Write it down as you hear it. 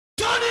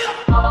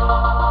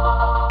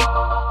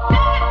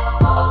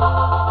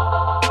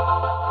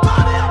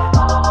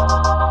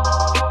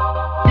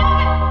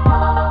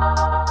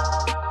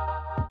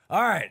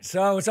right,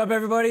 so what's up,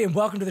 everybody, and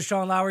welcome to the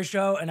Sean Lowery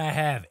Show. And I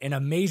have an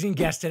amazing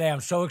guest today. I'm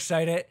so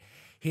excited.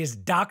 He is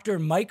Dr.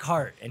 Mike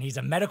Hart, and he's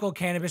a medical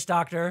cannabis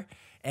doctor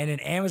and an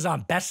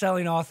Amazon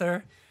best-selling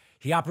author.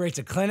 He operates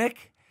a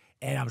clinic,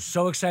 and I'm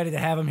so excited to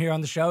have him here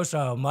on the show.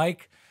 So,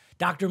 Mike,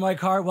 Dr. Mike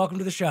Hart, welcome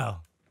to the show.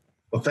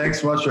 Well,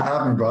 thanks so much for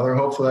having me, brother.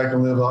 Hopefully I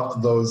can live up to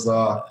those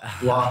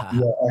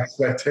lofty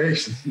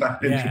expectations in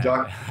that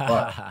introduction.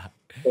 But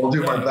I'll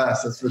do my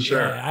best, that's for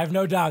sure. Yeah, I have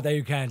no doubt that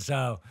you can.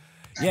 So,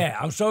 yeah,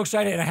 I'm so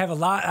excited, and I have a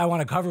lot I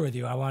want to cover with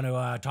you. I want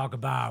to talk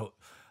about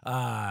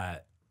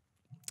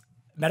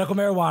medical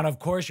marijuana, of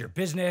course, your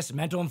business,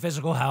 mental and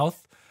physical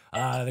health,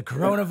 the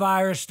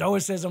coronavirus,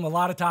 Stoicism, a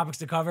lot of topics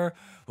to cover.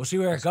 We'll see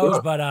where it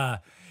goes.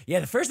 But, yeah,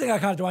 the first thing I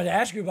kind of wanted to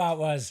ask you about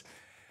was,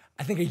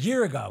 I think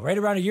right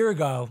around a year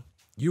ago,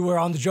 you were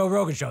on the Joe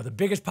Rogan Show, the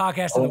biggest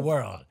podcast in the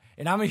world.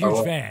 And I'm a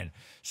huge fan.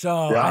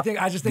 So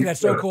I just think that's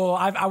so cool.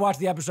 I watched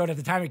the episode at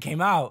the time it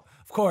came out,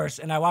 of course,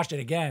 and I watched it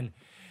again.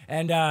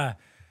 And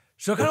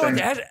so I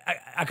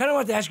kind of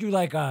wanted to ask you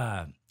like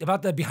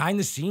about the behind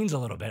the scenes a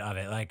little bit of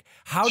it. Like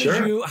how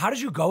did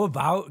you go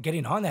about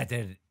getting on that?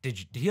 Did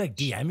he like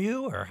DM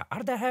you, or how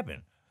did that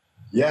happen?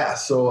 Yeah,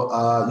 so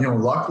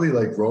luckily,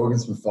 like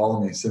Rogan's been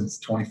following me since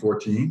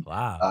 2014.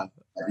 Wow.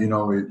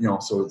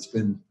 So it's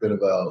been a bit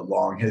of a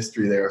long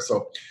history there.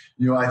 So,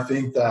 I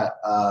think that,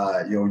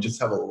 we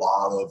just have a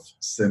lot of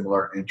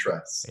similar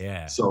interests.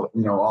 Yeah. So,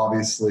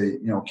 obviously,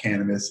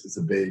 cannabis is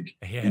a big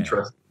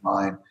interest of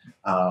mine,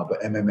 but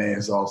MMA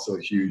is also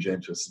a huge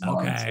interest of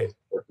mine. Okay. So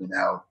working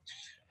out,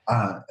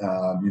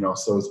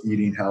 so is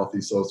eating healthy,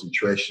 so is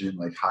nutrition,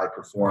 like high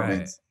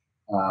performance.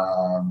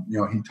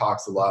 Right. He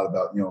talks a lot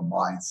about,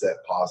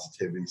 mindset,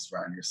 positivity,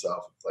 surrounding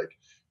yourself with like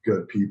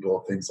good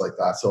people, things like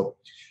that. So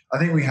I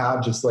think we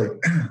have just like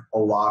a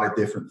lot of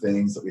different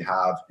things that we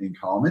have in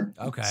common.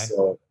 Okay.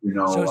 So,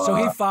 so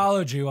he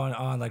followed you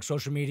on like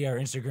social media or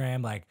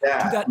Instagram, like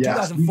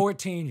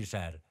 2014, you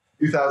said.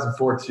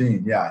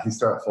 2014. Yeah. He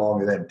started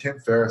following me then.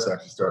 Tim Ferriss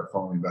actually started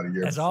following me about a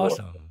year That's before.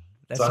 awesome.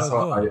 That's so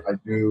cool. I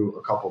knew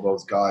a couple of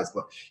those guys,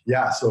 but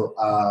yeah. So,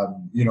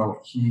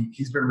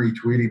 he's been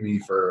retweeting me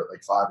for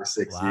like 5 or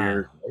 6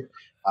 years. Right?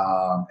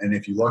 And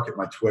if you look at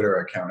my Twitter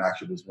account,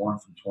 actually there's one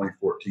from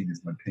 2014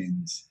 is my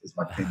pins.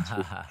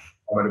 That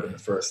might have been the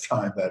first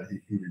time that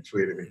he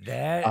retweeted me.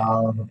 That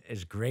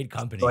is great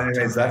company. So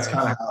anyways, that's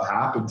kind of how it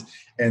happened.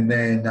 And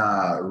then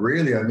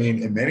really, I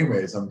mean, in many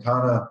ways, I'm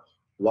kind of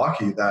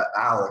lucky that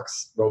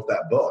Alex wrote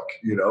that book,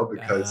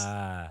 because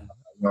a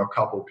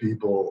couple of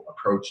people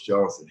approached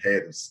Joe and said,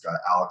 hey, this guy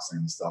Alex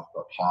saying stuff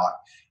about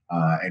pot.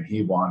 And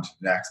he wanted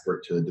an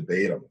expert to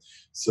debate him.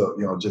 So,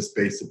 just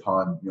based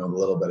upon, a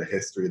little bit of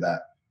history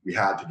that we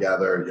had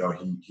together,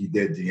 he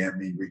did DM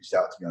me, reached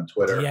out to me on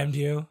Twitter. DM'd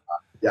you?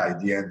 Yeah, he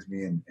DM'd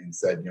me and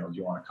said, do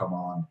you want to come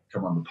on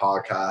the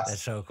podcast?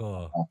 That's so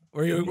cool.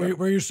 Were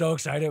you so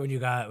excited when you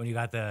got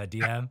the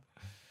DM?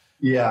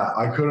 Yeah,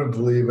 I couldn't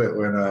believe it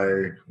when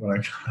I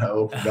kind of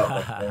opened up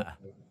my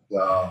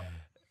phone.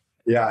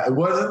 Yeah, it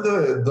wasn't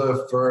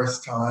the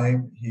first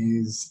time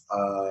he's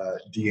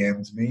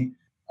DM'd me.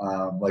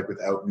 Like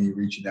without me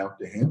reaching out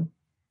to him,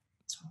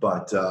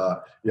 but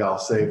I'll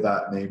save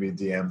that maybe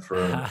DM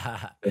for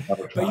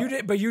another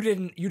time. But you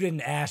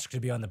didn't ask to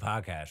be on the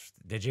podcast,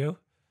 did you?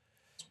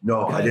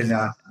 No, I didn't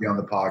ask to be on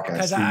the podcast.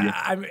 Because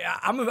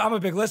I'm a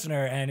big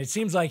listener, and it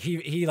seems like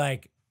he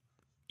like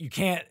you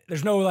can't.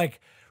 There's no like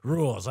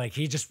rules. Like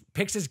he just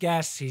picks his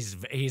guests. He's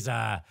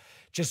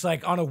just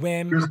like on a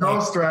whim. There's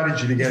no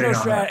strategy to get it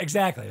on.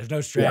 Exactly. There's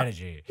no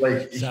strategy. Yeah.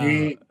 Like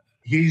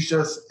he's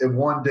just, and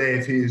one day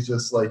if he's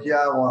just like,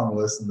 I want to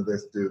listen to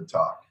this dude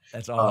talk.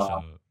 That's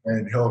awesome.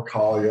 And he'll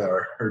call you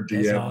or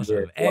DM. That's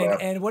awesome.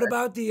 And what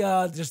about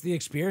the just the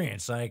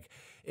experience? Like,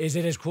 is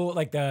it as cool?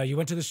 Like you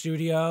went to the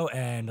studio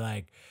and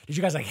like, did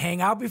you guys like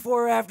hang out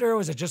before or after?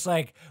 Was it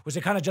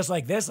kind of just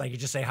like this? Like you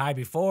just say hi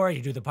before,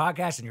 you do the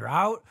podcast and you're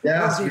out?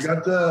 Yeah, so we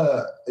got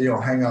to,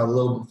 hang out a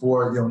little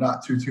before,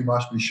 not too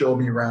much. But he showed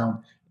me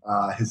around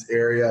his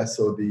area.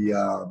 So the,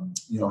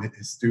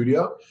 his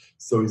studio.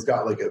 So he's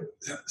got like a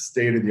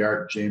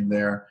state-of-the-art gym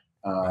there.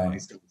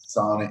 He's got a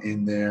sauna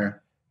in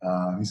there.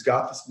 He's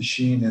got this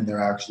machine in there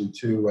actually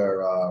too,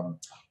 where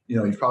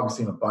you've probably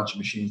seen a bunch of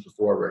machines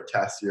before where it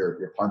tests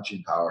your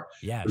punching power.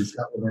 Yeah. But he's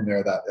got one in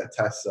there that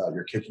tests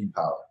your kicking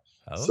power.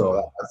 Oh.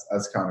 So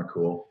that's kind of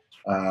cool.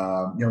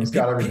 He's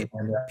got everything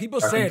in there.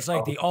 People say it's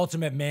like the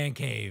ultimate man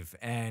cave,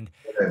 and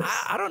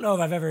I don't know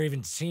if I've ever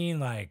even seen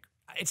like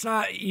it's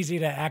not easy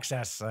to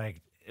access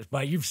like,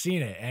 but you've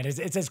seen it, and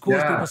it's as cool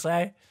as people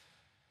say.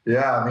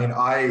 Yeah, I mean,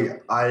 I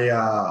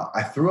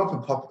threw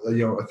up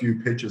a few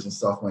pictures and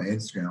stuff on my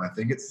Instagram. I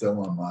think it's still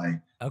on my.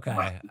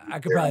 Okay, I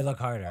could probably look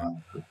harder,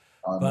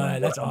 but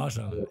that's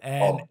awesome.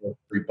 And all the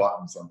 3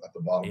 buttons at the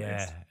bottom.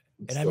 Yeah,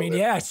 and I mean,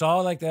 I saw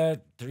like the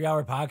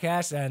 3-hour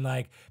podcast, and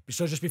like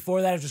so just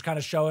before that, it was just kind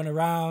of showing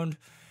around,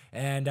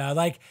 and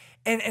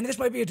and this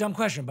might be a dumb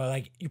question, but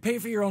like you pay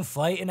for your own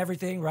flight and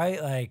everything,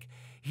 right? Like.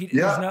 He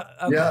took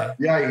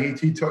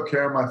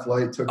care of my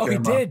flight.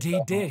 He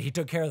did. He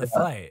took care of the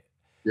flight.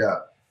 Yeah.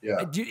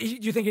 Do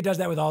you think he does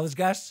that with all his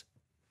guests?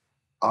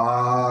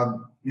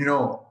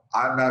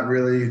 I'm not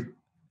really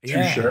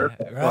too sure,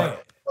 right.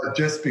 but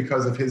just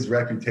because of his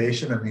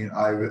reputation, I mean,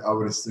 I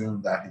would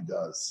assume that he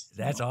does.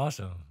 That's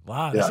awesome.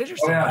 Wow, that's Yeah.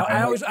 interesting. Oh,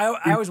 yeah.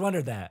 I always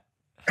wondered that.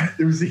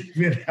 There was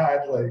even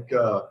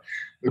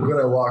when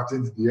I walked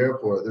into the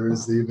airport, there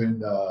was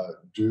even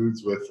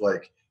dudes with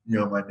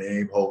my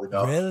name holding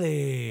up,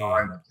 Really?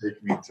 trying to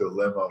take me to a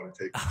limo to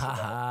take me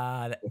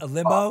a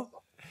limo?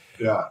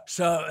 Yeah.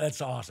 So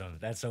that's awesome.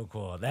 That's so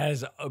cool. That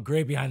is a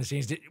great behind the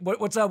scenes.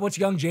 What's up? What's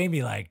young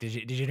Jamie like? Did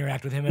you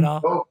interact with him at all?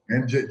 Oh,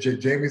 and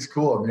Jamie's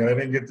cool. I mean, I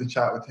didn't get to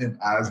chat with him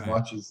as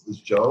much as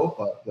Joe,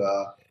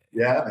 but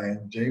yeah,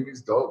 man,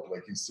 Jamie's dope.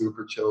 Like, he's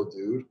super chill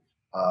dude.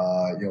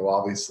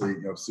 Obviously,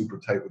 super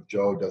tight with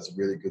Joe, does a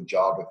really good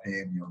job with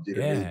him, did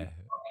a really good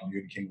job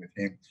communicating with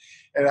him.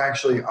 And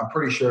actually, I'm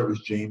pretty sure it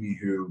was Jamie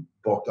who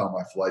booked all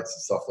my flights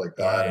and stuff like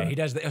that. Yeah, and he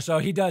does. So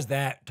he does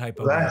that type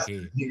of.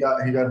 He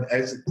got an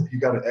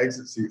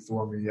exit seat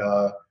for me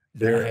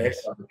there at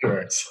the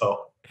current.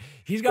 So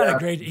he's got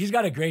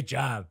a great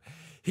job.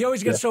 He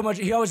always gets so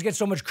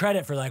much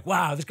credit for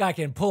wow, this guy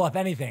can pull up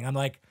anything. I'm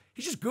like,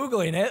 he's just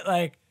Googling it.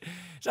 Like,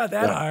 it's not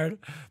that hard,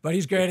 but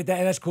he's great at that.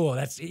 And that's cool.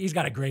 He's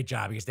got a great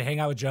job. He gets to hang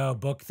out with Joe,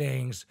 book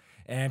things,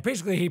 and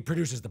basically he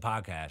produces the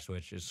podcast,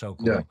 which is so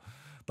cool. Yeah.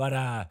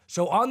 But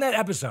so on that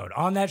episode,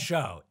 on that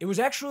show, it was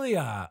actually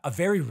a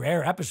very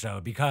rare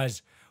episode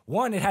because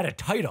one, it had a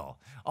title.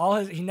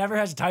 He never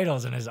has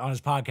titles on his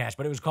podcast,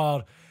 but it was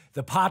called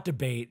The Pot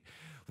Debate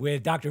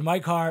with Dr.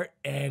 Mike Hart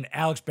and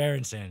Alex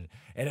Berenson.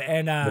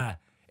 And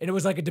it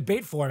was like a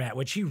debate format,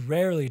 which he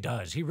rarely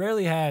does. He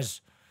rarely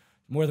has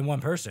more than one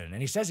person,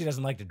 and he says he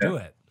doesn't like to do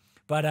it.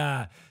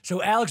 But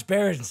so Alex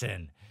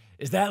Berenson,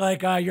 is that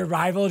like your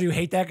rival? Do you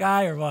hate that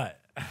guy or what?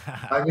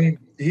 I mean,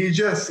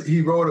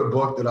 he wrote a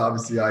book that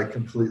obviously I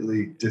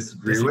completely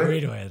disagreed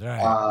with. Right.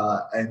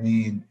 I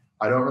mean,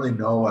 I don't really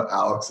know what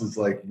Alex's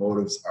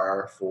motives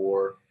are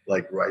for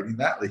writing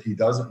that. Like, he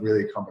doesn't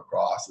really come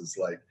across as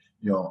a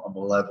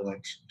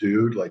malevolent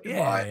dude. But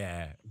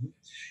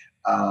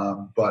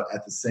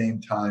at the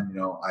same time,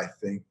 I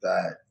think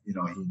that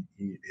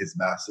his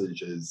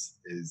message is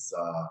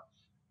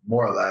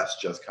more or less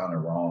just kind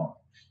of wrong.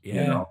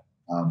 Yeah.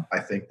 I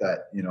think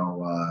that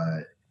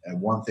and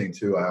one thing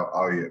too,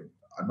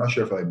 I'm not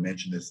sure if I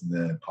mentioned this in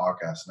the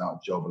podcast, not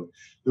with Joe, but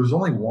there was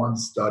only one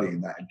study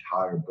in that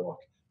entire book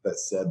that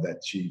said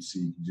that THC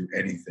can do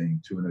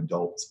anything to an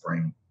adult's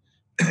brain.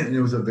 And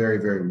it was a very,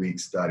 very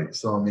weak study.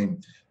 So, I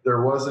mean,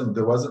 there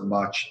wasn't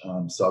much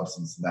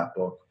substance in that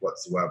book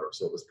whatsoever.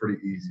 So it was pretty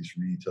easy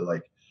for me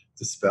to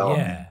dispel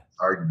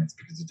arguments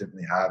because it didn't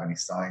really have any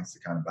science to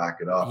kind of back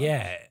it up.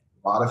 Yeah.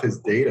 A lot of his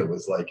data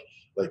was like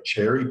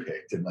cherry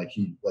picked, and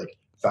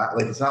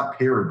it's not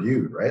peer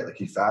reviewed, right? Like,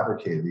 he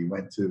fabricated. He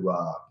went to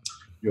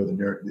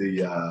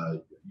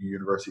the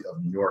University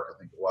of New York, I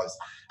think it was,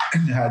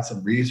 and had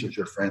some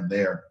researcher friend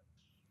there,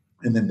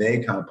 and then they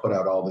kind of put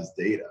out all this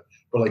data.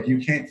 But you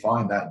can't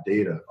find that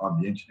data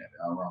on the internet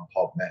or on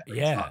PubMed.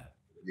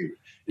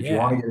 If you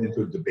want to get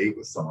into a debate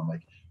with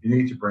someone, you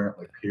need to bring up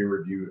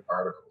peer-reviewed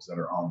articles that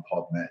are on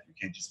PubMed. You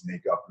can't just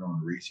make up your own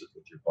research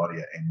with your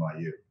buddy at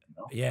NYU.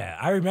 Yeah,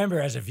 I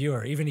remember as a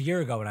viewer, even a year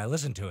ago when I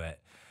listened to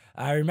it,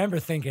 I remember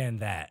thinking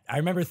that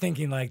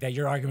that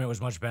your argument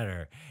was much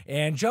better.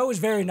 And Joe was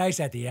very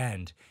nice at the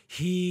end.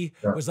 He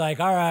was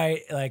like, all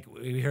right,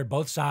 we heard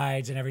both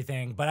sides and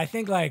everything. But I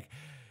think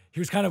he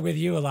was kind of with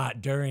you a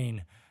lot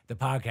during the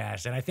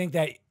podcast. And I think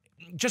that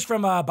just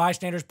from a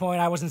bystander's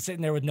point, I wasn't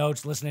sitting there with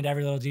notes, listening to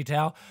every little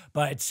detail,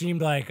 but it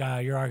seemed like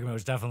your argument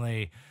was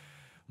definitely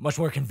much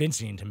more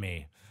convincing to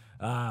me.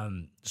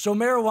 So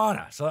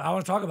marijuana. So I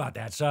want to talk about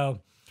that. So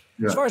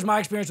as far as my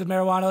experience with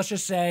marijuana, let's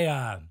just say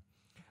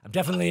I'm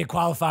definitely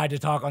qualified to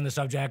talk on the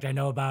subject. I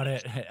know about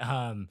it.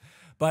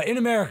 But in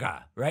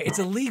America, right, it's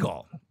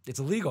illegal. It's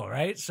illegal,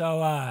 right? So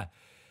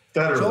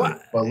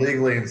federally, but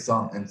legally in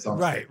some states.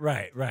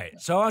 Right.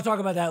 So I'll talk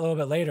about that a little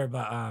bit later.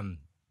 But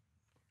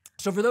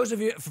so for those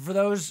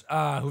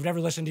who've never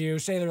listened to you,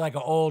 say they're like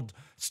an old,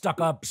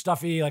 stuck-up,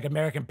 stuffy,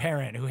 American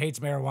parent who hates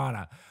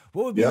marijuana,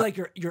 what would be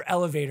your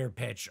elevator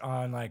pitch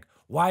on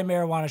why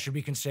marijuana should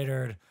be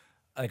considered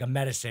a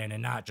medicine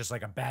and not just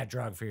a bad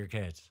drug for your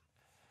kids?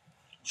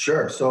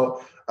 Sure.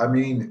 So, I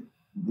mean,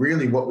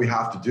 really what we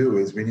have to do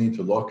is we need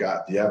to look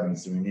at the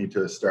evidence, and we need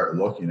to start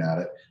looking at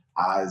it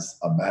as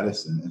a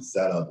medicine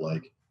instead of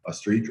a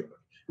street drug.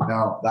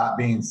 Now, that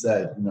being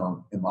said,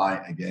 am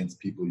I against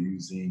people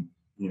using,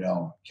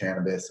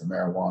 cannabis or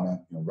marijuana,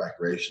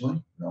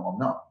 recreationally? No, I'm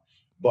not.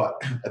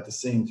 But at the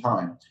same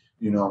time,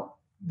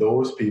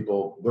 those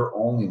people, they're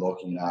only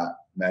looking at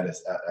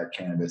at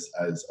cannabis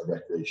as a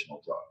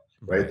recreational drug,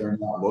 right? They're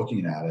not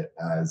looking at it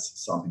as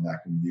something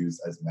that can be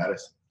used as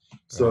medicine.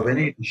 So they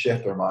need to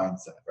shift their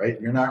mindset, right?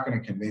 You're not going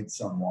to convince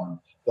someone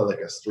that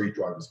a street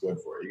drug is good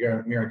for you.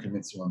 You're going to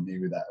convince someone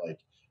maybe that a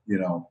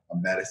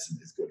medicine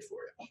is good for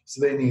you.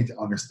 So they need to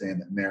understand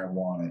that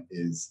marijuana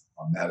is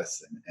a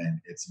medicine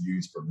and it's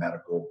used for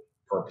medical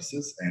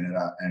purposes, and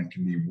it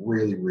can be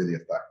really, really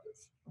effective.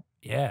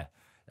 Yeah.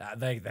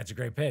 Like that's a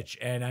great pitch.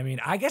 And I mean,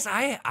 I guess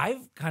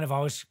I've kind of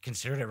always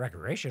considered it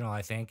recreational,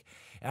 I think.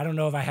 I don't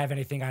know if I have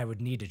anything I would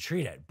need to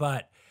treat it,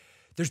 but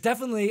there's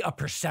definitely a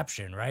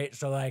perception, right?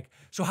 So like,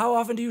 so how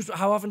often do you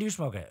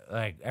smoke it?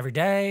 Like every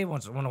day,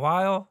 once in a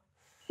while?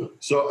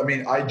 So, I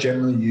mean, I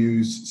generally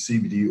use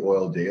CBD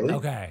oil daily.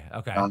 Okay.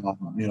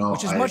 You know,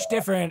 Which is much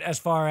different as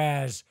far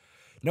as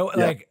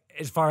yeah,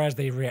 as far as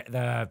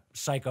the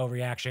psycho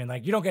reaction.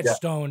 Like you don't get yeah,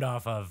 stoned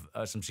off of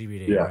some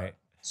CBD, yeah. right?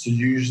 So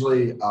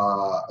usually,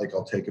 like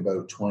I'll take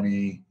about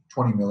 20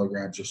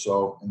 milligrams or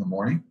so in the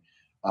morning.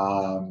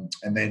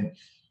 And then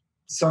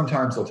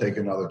sometimes I'll take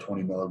another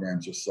 20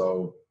 milligrams or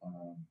so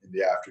in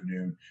the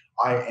afternoon.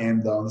 I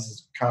am though, this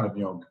is kind of,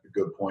 a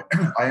good point.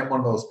 I am one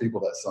of those people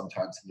that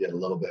sometimes can get a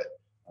little bit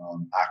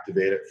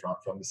activated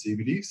from the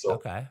CBD. So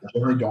Okay. I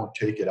generally don't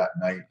take it at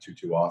night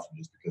too often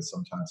just because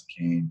sometimes it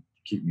can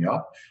keep me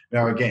up.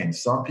 Now, again,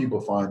 some people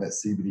find that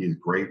CBD is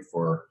great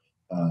for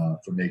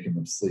making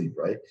them sleep,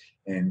 right?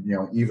 And,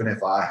 even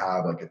if I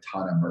have like a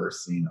ton of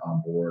myrcene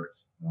on board,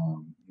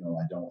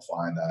 I don't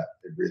find that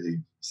it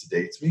really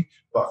sedates me.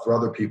 But for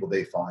other people,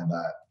 they find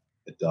that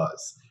it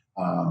does.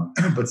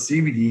 But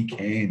CBD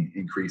can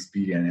increase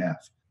BDNF,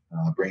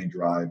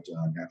 brain-derived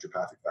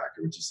naturopathic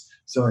factor, which is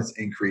so it's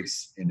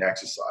increase in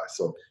exercise.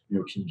 So,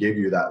 can give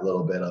you that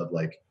little bit of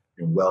like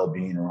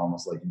well-being or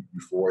almost like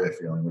euphoria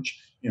feeling, which,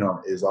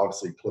 is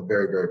obviously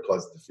very, very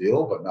pleasant to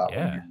feel, but not when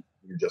Yeah.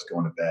 you're just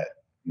going to bed,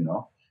 you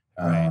know?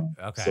 Right.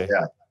 So Okay.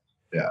 yeah,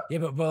 yeah. Yeah,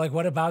 but like,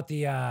 what about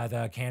the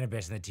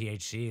cannabis and the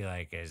THC?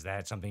 Like, is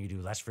that something you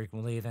do less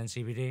frequently than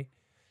CBD?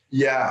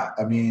 Yeah,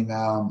 I mean,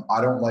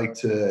 I don't like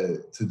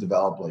to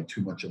develop like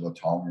too much of a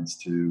tolerance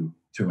to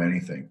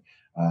anything.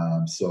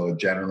 So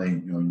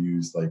generally,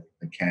 use like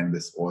the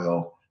cannabis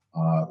oil,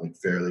 like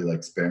fairly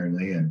like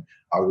sparingly, and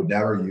I would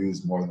never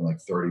use more than like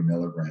 30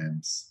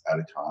 milligrams at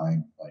a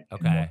time. Like,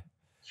 Okay.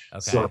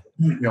 so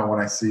Okay. when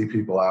I see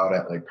people out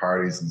at like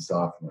parties and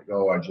stuff, I'm like,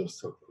 oh, I just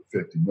took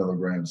 50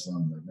 milligrams. So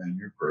I'm like, man,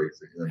 you're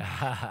crazy. Like,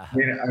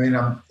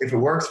 if it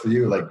works for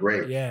you, like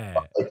great. But Yeah.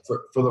 like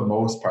for the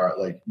most part,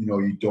 like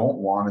you don't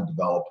want to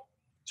develop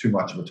too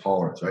much of a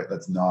tolerance, right?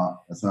 That's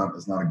not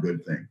a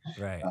good thing.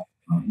 Right.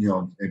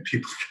 And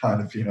people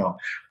kind of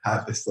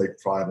have this like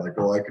pride, like,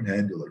 oh, I can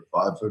handle like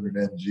 500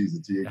 mgs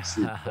of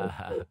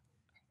THC.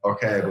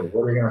 Okay, but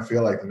what are you gonna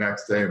feel like the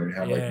next day when you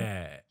have like,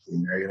 Yeah.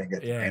 you're gonna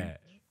get the energy,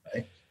 Yeah.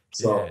 right?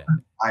 So Yeah.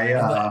 I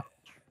And like,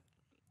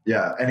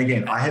 yeah, and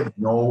again, I have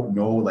no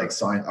like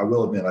sign. I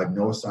will admit, I have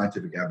no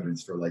scientific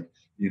evidence for like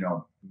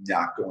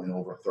not going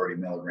over 30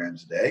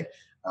 milligrams a day.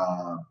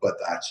 But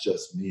that's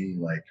just me,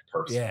 like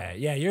personally.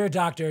 yeah, you're a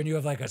doctor and you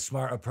have like a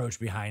smart approach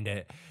behind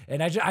it.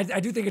 And I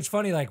do think it's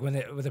funny, like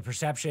with the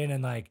perception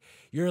and like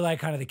you're like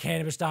kind of the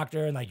cannabis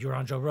doctor and like you're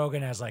on Joe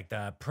Rogan as like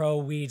the pro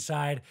weed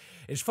side.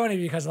 It's funny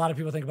because a lot of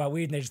people think about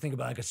weed and they just think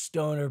about like a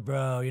stoner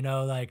bro,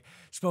 like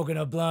smoking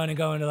a blunt and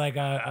going to like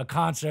a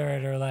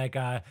concert or like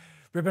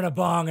ripping a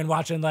bong and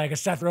watching like a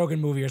Seth Rogen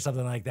movie or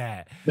something like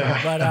that.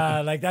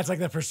 But like that's like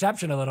the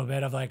perception a little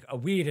bit of like a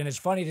weed. And it's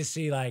funny to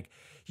see like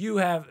you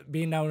have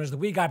being known as the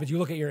weed guy, but you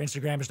look at your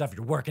Instagram and stuff,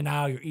 you're working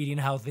out, you're eating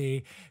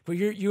healthy, but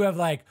you have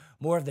like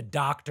more of the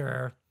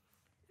doctor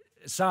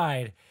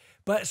side.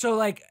 But so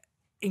like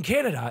in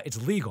Canada,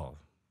 it's legal,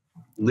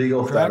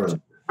 Legal correct?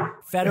 federally. Yeah.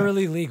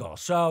 Federally legal.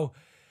 So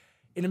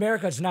in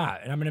America, it's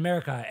not. And I'm in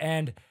America.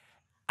 And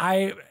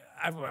I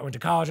I went to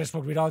college, I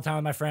smoked weed all the time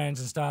with my friends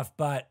and stuff,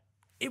 but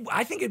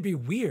I think it'd be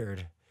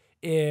weird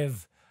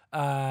if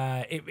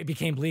it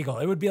became legal.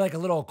 It would be like a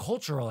little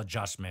cultural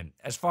adjustment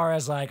as far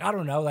as like, I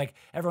don't know, like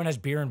everyone has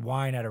beer and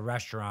wine at a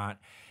restaurant.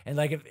 And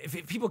like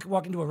if people could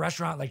walk into a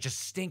restaurant like just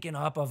stinking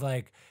up of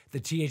like the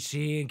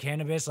THC and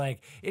cannabis,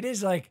 like it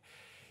is like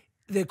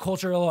the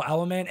cultural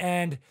element.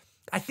 And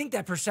I think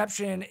that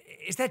perception,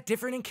 is that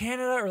different in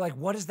Canada or like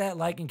what is that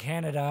like in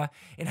Canada?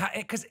 And how,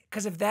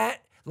 because if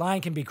that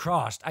line can be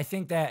crossed, I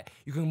think that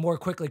you can more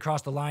quickly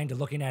cross the line to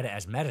looking at it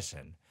as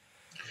medicine.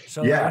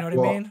 So Yeah, you know what I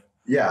well, mean?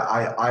 yeah,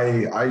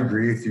 I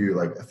agree with you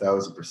like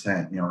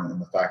 1,000%.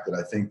 And the fact that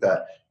I think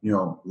that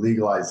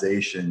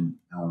legalization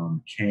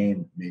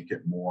can make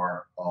it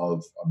more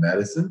of a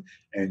medicine,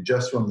 and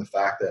just from the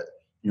fact that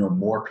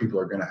more people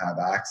are going to have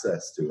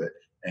access to it,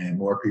 and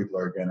more people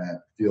are going to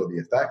feel the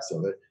effects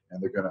of it,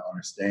 and they're going to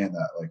understand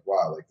that like,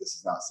 wow, like this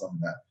is not something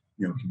that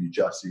can be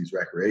just used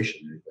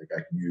recreationally. Like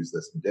I can use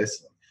this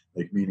medicinally.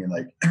 Like meaning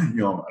like I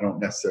don't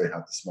necessarily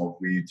have to smoke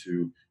weed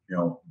to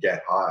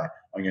get high.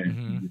 I'm going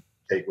Mm-hmm. to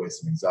take away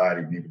some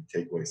anxiety, maybe to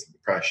take away some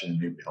depression,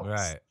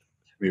 Right.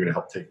 maybe to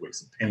help take away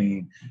some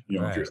pain. If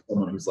you're Right.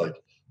 someone who's like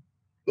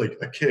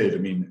a kid, I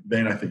mean,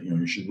 then I think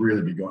you should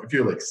really be going. If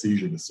you're like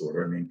seizure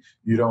disorder, I mean,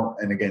 you don't.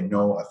 And again,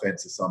 no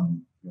offense to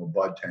some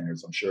bud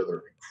tenders, I'm sure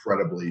they're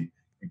incredibly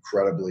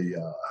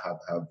have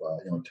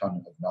a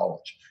ton of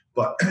knowledge.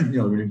 But when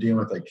you're dealing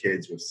with like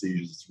kids with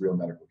seizures, it's a real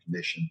medical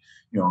condition.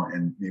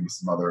 And maybe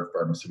some other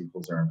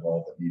pharmaceuticals are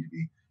involved that need to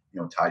be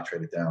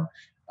titrated down.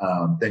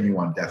 Then you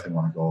definitely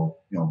want to go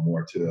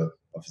more to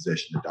a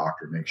physician, a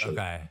doctor, make sure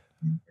that Okay.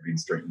 they're being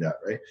straightened out,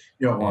 right?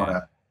 You don't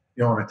want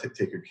Yeah. to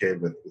take your kid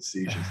with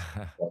seizures,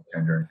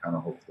 bartender and kind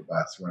of hope for the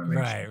best. You want to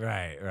make sure.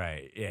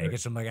 Right. Yeah, get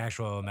some like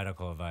actual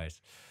medical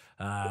advice.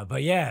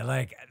 But yeah,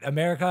 like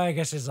America, I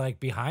guess, is like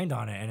behind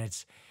on it, and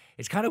it's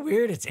kind of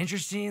weird. It's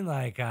interesting,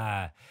 like,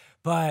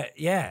 but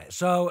yeah.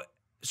 So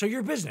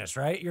your business,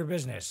 right? Your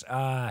business.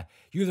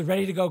 You're the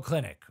Ready to Go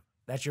Clinic.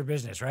 That's your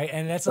business, right?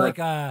 And that's like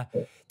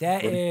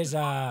that is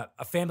a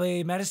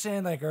family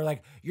medicine, like, or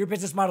like your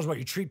business model is what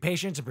you treat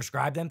patients and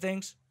prescribe them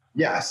things.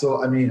 Yeah.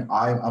 So, I mean,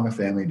 I'm a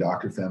family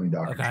doctor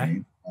Okay.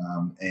 trained.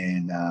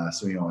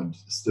 So, I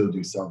still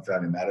do some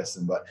family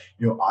medicine, but,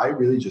 I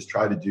really just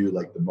try to do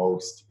like the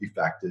most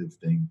effective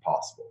thing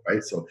possible.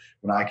 Right. So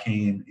when I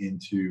came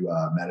into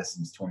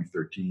medicine in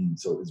 2013,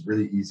 so it was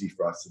really easy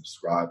for us to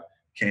prescribe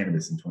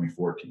cannabis in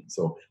 2014.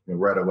 So,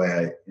 right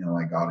away,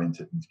 I got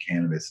into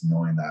cannabis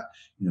knowing that,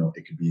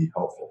 it could be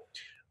helpful.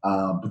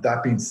 But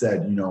that being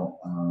said,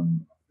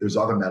 there's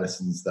other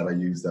medicines that I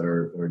use that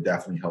are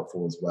definitely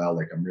helpful as well.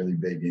 Like I'm really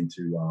big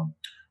into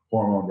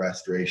hormone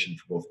restoration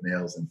for both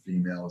males and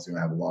females. I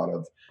have a lot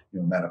of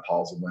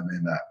menopausal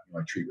women that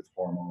I treat with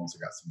hormones. I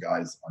got some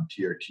guys on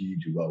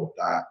TRT do well with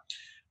that.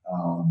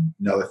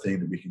 Another thing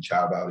that we can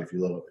chat about if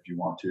you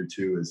want to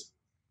too is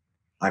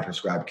I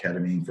prescribe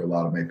ketamine for a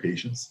lot of my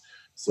patients.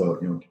 So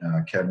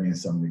ketamine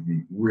is something that can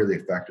be really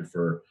effective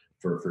for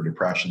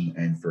depression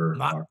and for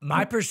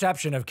my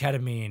perception of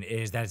ketamine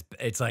is that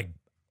it's like,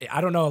 I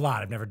don't know a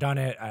lot. I've never done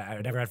it.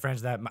 I've never had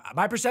friends that.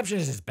 My perception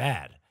is it's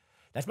bad.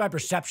 That's my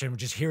perception,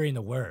 just hearing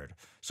the word.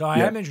 So I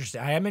am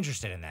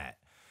interested in that.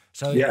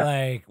 So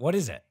like, what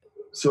is it?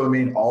 So, I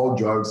mean, all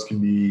drugs can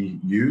be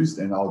used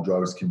and all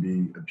drugs can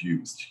be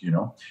abused,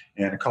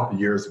 and a couple of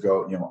years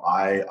ago,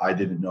 I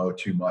didn't know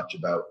too much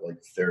about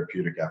like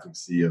therapeutic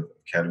efficacy of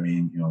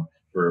ketamine,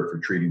 for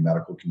treating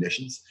medical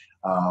conditions.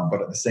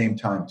 But at the same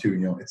time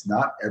too, it's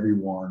not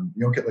everyone,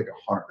 you don't get like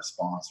a 100%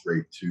 response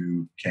rate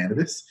to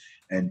cannabis.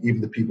 And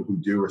even the people who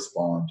do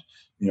respond,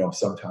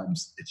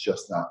 sometimes it's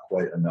just not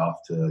quite enough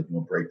to,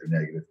 break the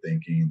negative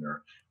thinking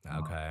or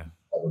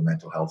the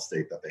mental health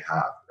state that they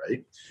have,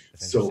 right?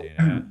 So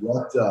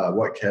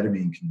what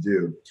ketamine can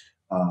do,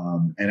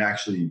 and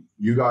actually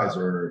you guys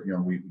are,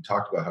 we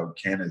talked about how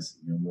Canada's,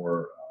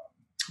 more,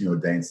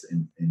 advanced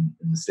in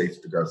the States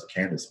with regards to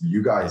cannabis.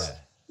 You guys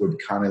would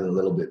kind of a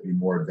little bit be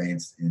more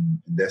advanced in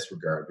this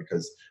regard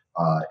because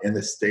in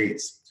the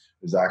States,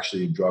 there's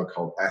actually a drug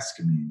called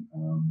esketamine,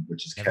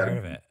 which is ketamine. Heard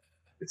of it.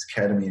 It's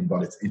ketamine,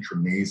 but it's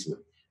intranasally,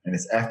 and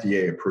it's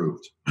FDA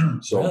approved.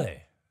 So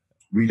really?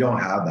 We don't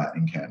have that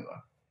in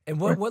Canada. And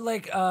what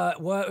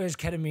is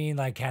ketamine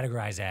like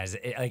categorized as?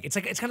 It's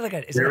kind of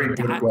like a very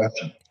good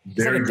question.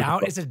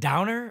 Is it a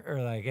downer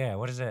or like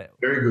what is it?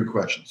 Very good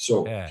question.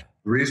 So the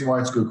reason why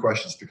it's a good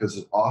question is because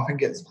it often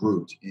gets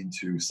grouped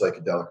into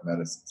psychedelic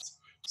medicines.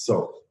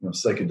 So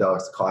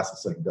psychedelics, the classic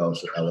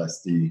psychedelics are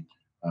LSD,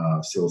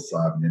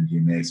 psilocybin, and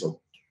MDMA. So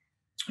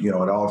it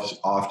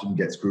often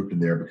gets grouped in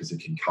there because it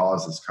can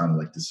cause this kind of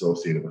like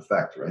dissociative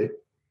effect, right?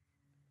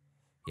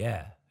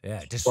 Yeah.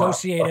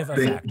 Dissociative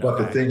effect. But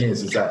the thing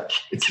is that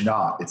it's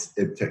not.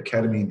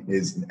 Ketamine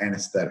is an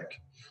anesthetic,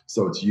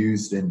 so it's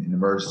used in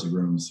emergency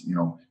rooms.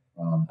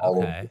 All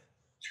over.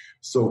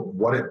 So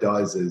what it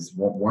does is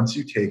once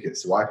you take it.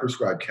 So I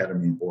prescribe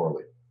ketamine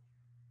orally.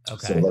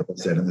 Okay. So like I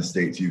said, in the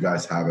States, you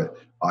guys have it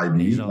IV,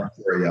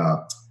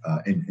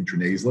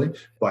 intranasally.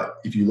 But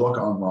if you look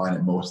online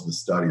at most of the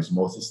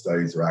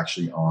studies are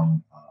actually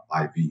on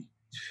IV.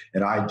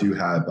 And I do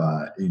have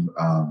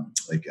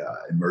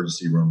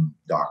emergency room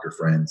doctor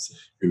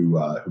friends who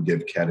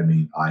give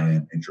ketamine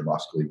IM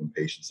intramuscularly when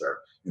patients are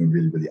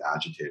really, really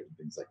agitated and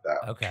things like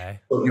that. Okay.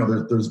 So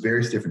there's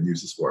various different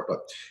uses for it,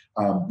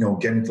 but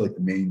getting to like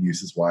the main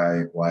uses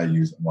why I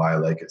use it and why I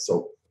like it.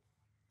 So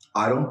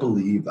I don't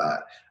believe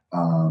that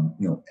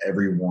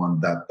everyone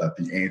that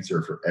the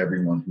answer for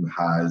everyone who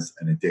has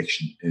an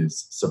addiction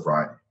is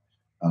sobriety.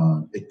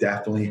 It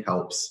definitely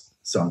helps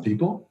some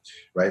people,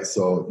 right?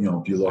 So,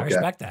 if you look I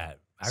respect that.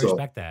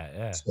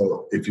 Yeah.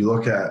 So if you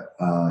look at,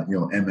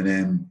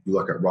 Eminem, you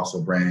look at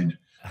Russell Brand,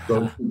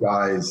 those two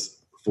guys,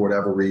 for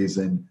whatever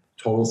reason,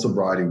 total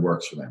sobriety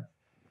works for them.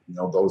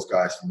 Those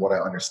guys, from what I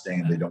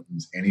understand, they don't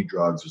use any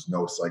drugs. There's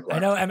no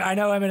psychoactive. I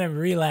know Eminem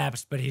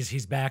relapsed, but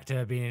he's back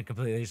to being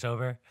completely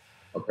sober.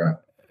 Okay.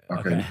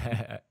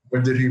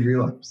 When did he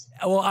relapse?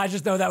 Well, I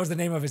just know that was the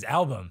name of his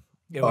album.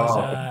 It was,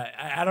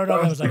 I don't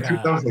know.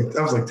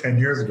 That was like 10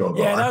 years ago.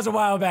 Though. Yeah, that was a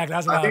while back.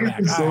 I think it's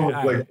been sold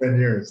like 10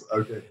 years.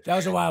 Okay. That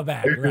was a while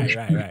back. Right.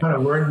 Kind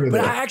of worried me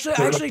but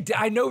there.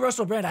 I know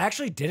Russell Brand. I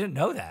actually didn't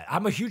know that.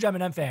 I'm a huge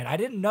Eminem fan. I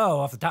didn't know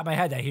off the top of my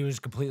head that he was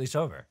completely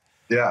sober.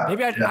 Yeah.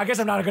 Maybe I guess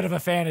I'm not as good of a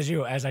fan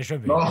as I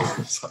should be. No,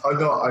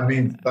 I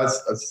mean,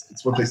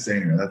 it's what they say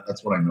here.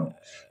 That's what I know.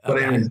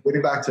 But anyways,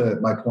 getting back to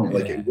my point,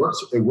 like it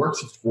works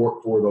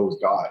for those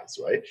guys,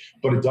 right?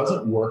 But it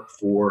doesn't work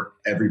for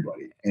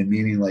everybody. And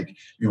meaning like,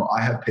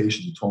 I have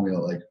patients who told me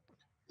that like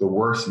the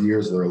worst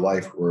years of their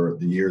life were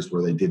the years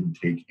where they didn't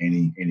take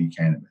any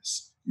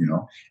cannabis,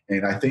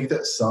 And I think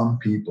that some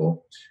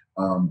people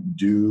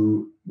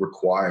do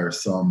require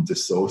some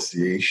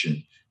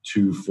dissociation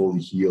to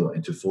fully heal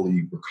and to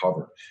fully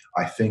recover.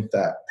 I think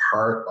that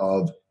part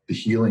of the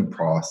healing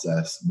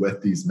process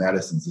with these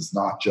medicines. It's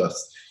not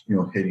just, you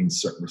know, hitting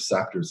certain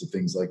receptors and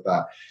things like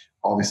that.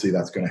 Obviously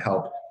that's going to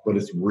help, but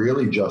it's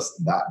really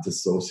just that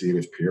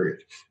dissociative period.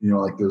 You know,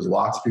 like there's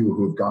lots of people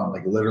who have gone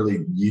like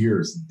literally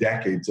years,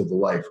 decades of their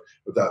life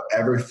without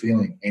ever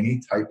feeling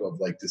any type of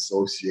like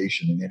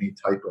dissociation and any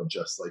type of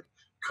just like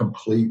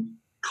complete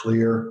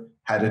clear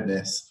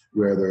headedness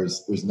where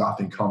there's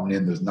nothing coming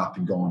in, there's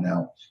nothing going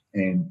out,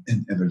 and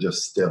they're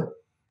just still.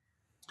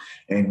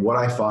 And what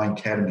I find,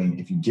 ketamine,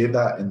 if you give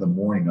that in the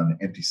morning on an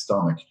empty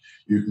stomach,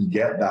 you can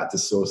get that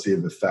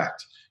dissociative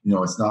effect. You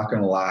know, it's not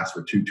going to last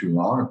for too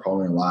long. It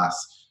probably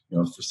lasts, you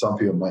know, for some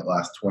people it might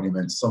last 20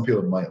 minutes. Some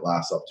people it might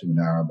last up to an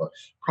hour, but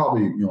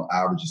probably, you know,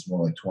 average is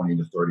more like 20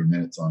 to 30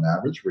 minutes on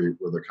average where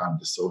they're kind of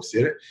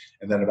dissociated.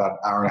 And then about an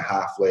hour and a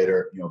half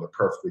later, you know, they're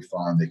perfectly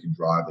fine. They can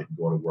drive, they can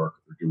go to work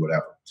or do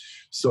whatever.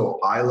 So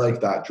I like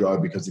that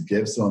drug because it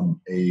gives them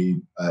a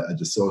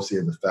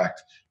dissociative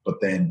effect, but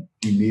then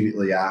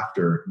immediately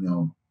after, you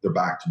know, they're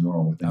back to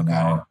normal within an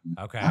hour.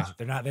 Okay.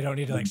 They don't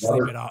need to like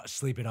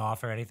sleep it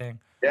off or anything.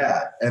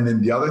 Yeah. And then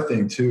the other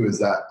thing too is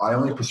that I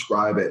only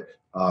prescribe it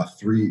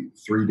 3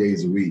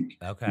 days a week.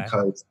 Okay.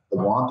 Because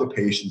I want the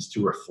patients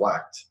to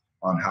reflect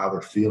on how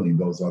they're feeling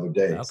those other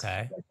days.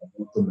 Okay. Like I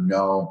want them to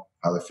know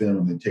how they're feeling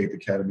when they take the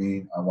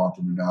ketamine. I want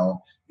them to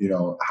know, you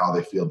know, how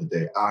they feel the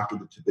day after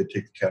they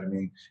take the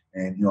ketamine.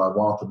 And, you know, I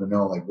want them to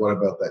know, like, what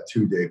about that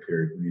 2-day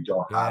period when you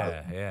don't have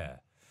it? Yeah.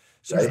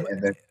 So right?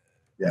 And then,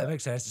 that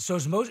makes sense. So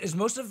is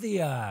most of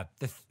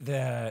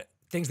the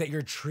things that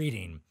you're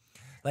treating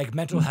like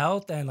mental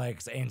health and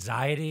like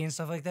anxiety and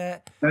stuff like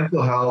that?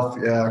 Mental health,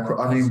 yeah.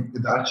 I mean,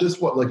 that's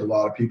just what like a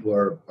lot of people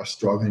are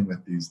struggling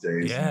with these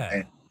days. Yeah.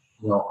 And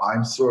you know,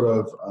 I'm sort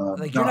of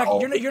like you're not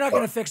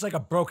going to fix like a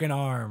broken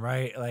arm,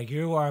 right? Like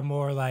you are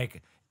more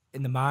like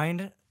in the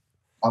mind.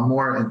 I'm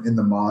more in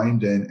the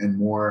mind and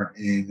more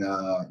in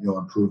you know,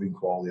 improving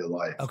quality of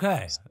life.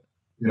 Okay.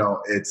 You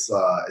know, it's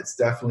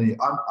definitely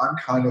I'm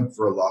kind of,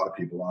 for a lot of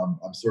people,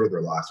 I'm sort of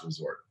their last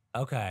resort.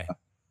 Okay.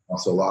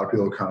 Also, a lot of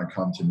people kind of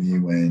come to me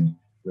when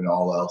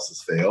all else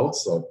has failed.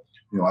 So,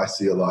 you know, I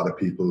see a lot of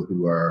people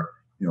who are,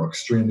 you know,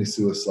 extremely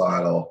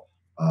suicidal.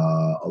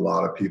 A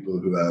lot of people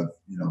who have,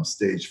 you know,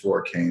 stage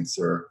 4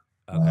 cancer.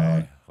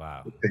 Okay.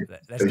 Wow.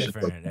 That's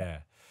different. Like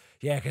that.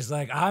 Yeah. Cause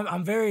like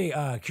I'm very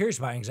curious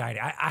about anxiety.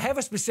 I have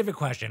a specific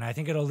question. I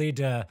think it'll lead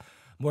to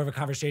more of a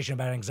conversation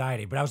about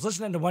anxiety, but I was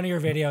listening to one of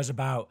your videos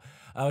about,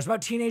 it was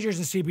about teenagers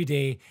and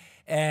CBD,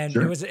 and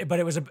Sure.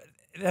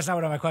 that's not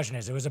what my question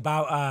is. It was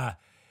about,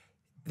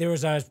 there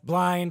was a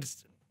blind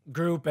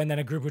group and then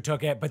a group who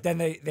took it, but then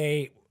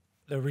the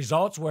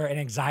results were an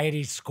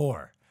anxiety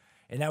score.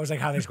 And that was like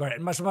how they scored it.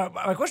 And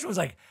my question was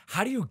like,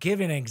 how do you give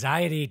an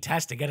anxiety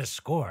test to get a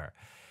score?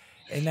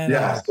 And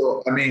then,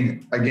 so, I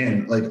mean,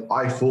 again, like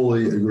I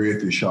fully agree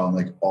with you, Sean,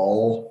 like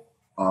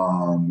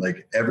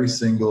like every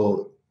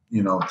single,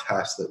 you know,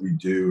 test that we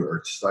do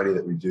or study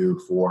that we do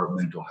for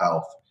mental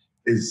health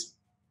is,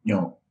 you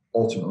know,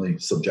 ultimately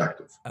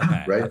subjective,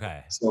 right?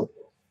 Okay. So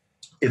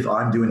if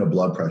I'm doing a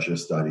blood pressure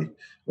study,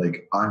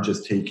 like I'm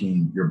just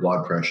taking your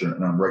blood pressure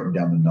and I'm writing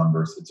down the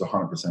numbers, it's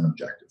 100%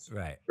 objective.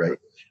 Right. Right.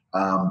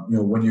 You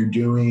know, when you're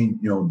doing,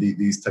 you know,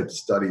 these types of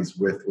studies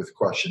with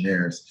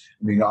questionnaires,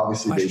 I mean,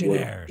 obviously they would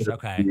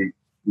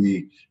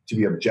to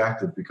be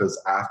objective,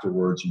 because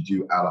afterwards you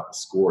do add up a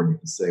score and you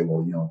can say,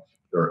 well, you know,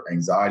 their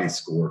anxiety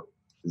score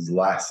is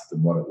less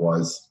than what it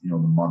was, you know,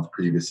 the month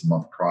previous, the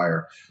month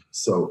prior.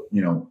 So,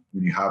 you know,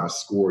 when you have a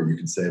score, you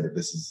can say that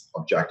this is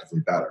objectively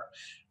better.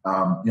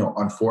 You know,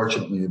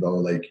 unfortunately though,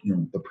 like, you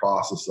know, the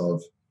process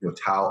of, you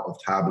know, of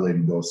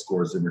tabulating those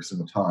scores every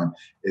single time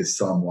is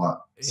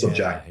somewhat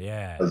subjective.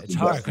 Yeah. It's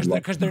hard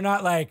because they're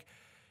not like,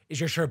 is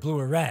your shirt blue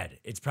or red?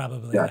 It's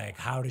probably like,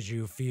 how did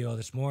you feel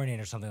this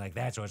morning or something like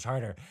that? So it's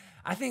harder.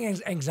 I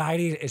think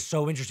anxiety is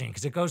so interesting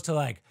because it goes to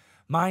like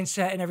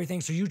mindset and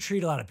everything. So you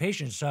treat a lot of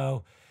patients.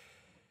 So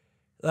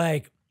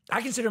like,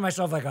 I consider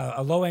myself like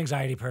a low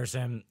anxiety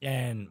person,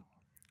 and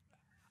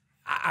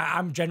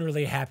I'm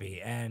generally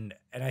happy. And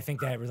I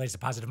think that relates to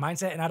positive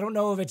mindset. And I don't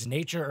know if it's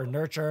nature or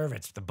nurture, if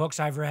it's the books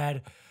I've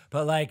read,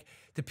 but like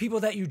the people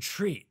that you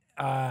treat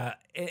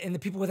and the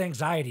people with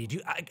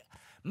anxiety,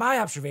 my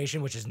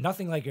observation, which is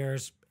nothing like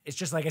yours, it's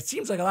just like, it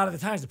seems like a lot of the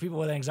times the people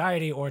with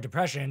anxiety or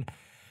depression,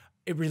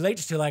 it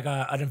relates to like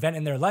an event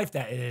in their life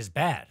that is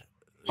bad.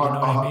 You know what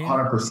I mean?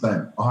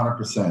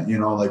 100%. You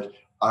know, like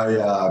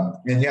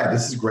and yeah,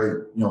 this is a great,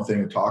 you know,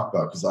 thing to talk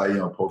about, because I, you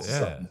know, posted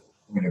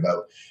something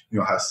about, you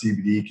know, how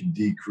CBD can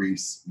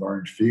decrease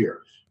learned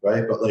fear,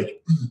 right? But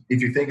like,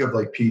 if you think of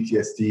like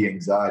PTSD,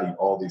 anxiety,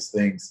 all these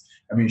things,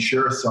 I mean,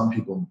 sure, some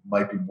people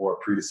might be more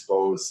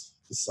predisposed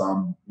to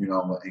some, you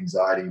know,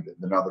 anxiety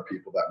than other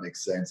people. That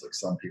makes sense. Like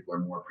some people are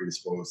more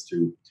predisposed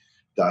to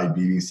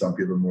diabetes. Some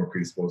people are more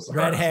predisposed to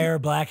red hair,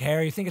 black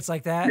hair. You think it's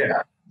like that?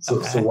 Yeah. So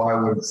why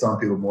would some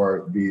people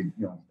more be, you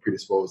know,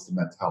 predisposed to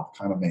mental health?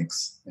 Kind of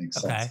makes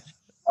sense.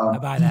 I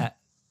buy that.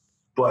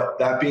 But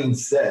that being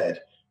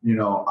said, you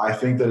know, I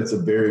think that it's a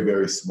very,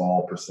 very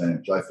small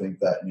percentage. I think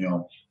that, you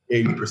know,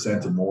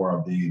 80% or more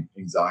of the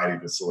anxiety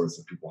disorders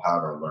that people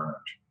have are learned.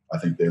 I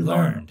think they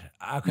Learned.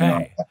 You know,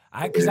 Okay.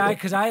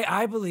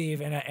 I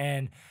believe,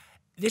 and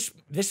this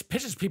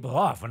pisses people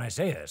off when I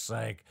say this.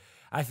 Like,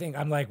 I think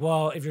I'm like,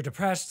 well, if you're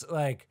depressed,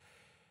 like,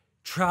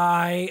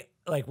 try,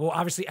 like, well,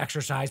 obviously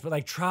exercise, but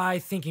like, try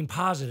thinking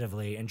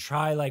positively and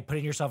try like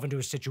putting yourself into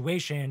a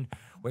situation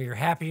where you're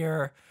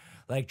happier.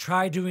 Like,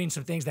 try doing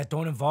some things that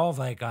don't involve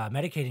like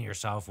medicating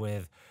yourself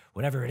with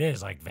whatever it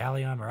is, like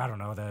Valium or I don't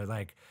know, the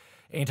like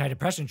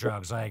antidepressant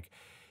drugs. Like,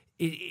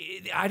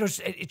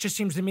 it just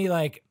seems to me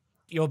like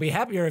you'll be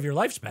happier if your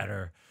life's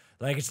better.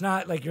 Like, it's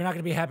not like you're not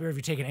going to be happier if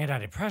you take an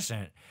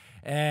antidepressant.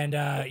 And,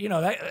 you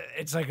know, that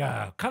it's like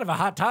a kind of a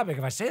hot topic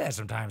if I say that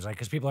sometimes, like,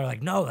 because people are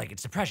like, no, like,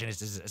 it's depression,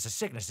 it's a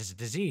sickness, it's a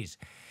disease.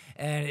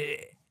 And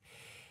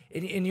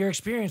in your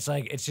experience,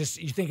 like, it's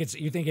just, you think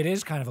it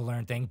is kind of a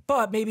learned thing,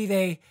 but maybe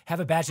they have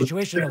a bad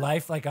situation in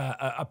life, like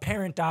a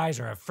parent dies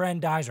or a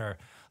friend dies or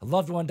a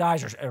loved one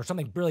dies or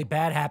something really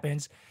bad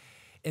happens,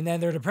 and then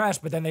they're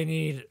depressed, but then they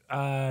need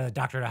a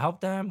doctor to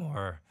help them,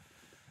 or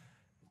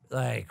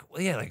like,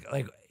 well, yeah,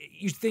 like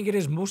you think it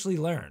is mostly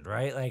learned,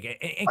 right? Like,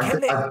 and can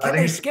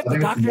they skip the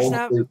doctor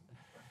step?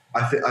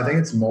 I think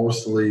it's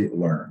mostly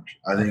learned.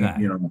 I think,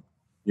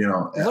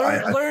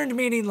 okay. Learned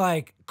meaning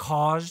like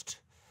caused,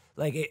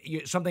 like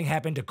something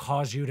happened to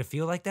cause you to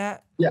feel like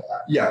that.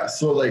 Yeah.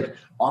 So like,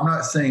 I'm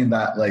not saying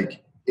that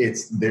like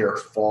it's their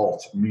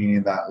fault,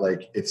 meaning that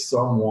like if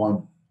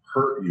someone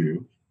hurt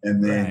you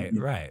and then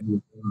right.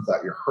 you know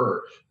that you're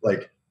hurt,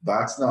 like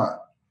that's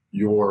not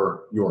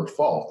your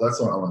fault.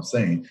 That's not what I'm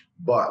saying.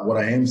 But what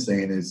I am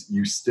saying is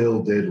you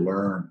still did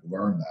learn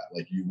that.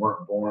 Like, you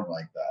weren't born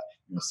like that.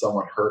 You know,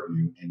 someone hurt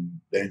you, and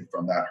then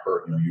from that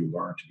hurt, you know, you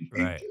learn to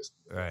be anxious.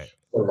 Right.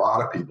 A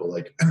lot of people,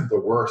 like the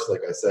worst,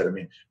 like I said, I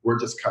mean, we're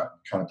just kind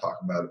of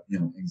talking about, you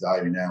know,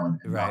 anxiety now and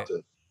not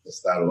to miss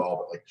that at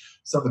all. But like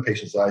some of the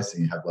patients that I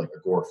see have like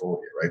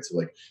agoraphobia, right? So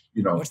like,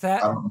 you know, what's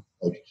that?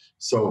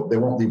 So they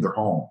won't leave their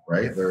home,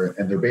 right?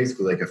 They're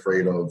basically like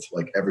afraid of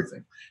like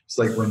everything. It's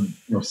like when,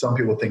 you know, some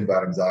people think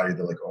about anxiety,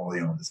 they're like, oh,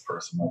 you know, this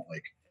person won't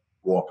like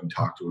go up and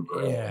talk to a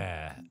girl.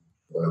 Yeah.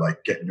 Or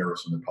like get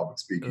nervous when they're public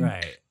speaking.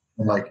 Right.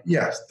 And like,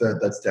 yes,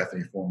 that's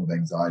definitely a form of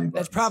anxiety.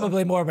 That's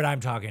probably more what I'm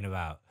talking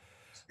about.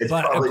 It's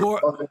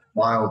probably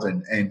mild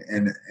and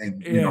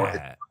you know,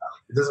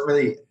 it doesn't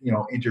really, you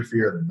know,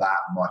 interfere that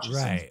much.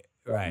 Right.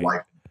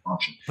 Life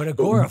function. But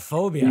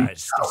agoraphobia,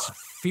 it's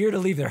fear to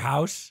leave their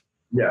house.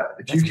 Yeah.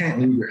 If you can't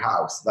leave your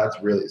house,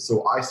 that's really,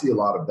 so I see a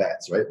lot of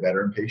vets, right?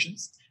 Veteran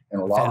patients.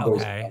 And a lot of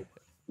those, you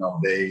know,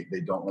 they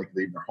don't like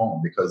leaving their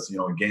home because, you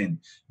know, again,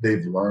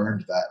 they've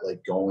learned that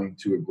like going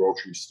to a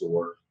grocery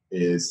store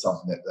is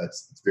something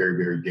that's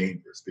very, very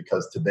dangerous,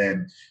 because to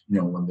them, you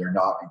know, when they're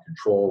not in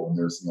control, when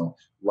there's, you know,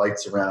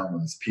 lights around, when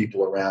there's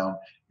people around,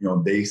 you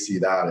know, they see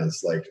that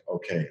as like,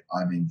 okay,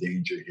 I'm in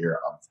danger here.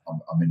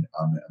 I'm in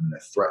a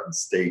threatened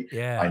state.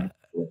 Yeah. I need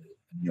to,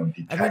 you know,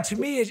 I mean, to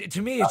me,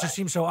 it just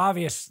seems so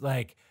obvious.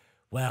 Like,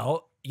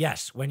 well,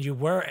 yes, when you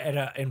were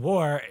in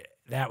war,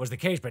 that was the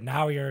case, but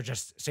now you're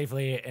just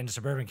safely in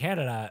suburban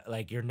Canada.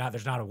 Like, you're not.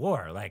 There's not a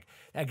war. Like,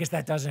 I guess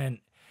that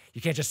doesn't. You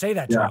can't just say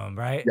that to them,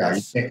 right?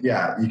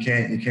 Yeah, you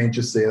can't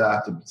just say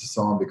that to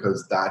someone,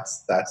 because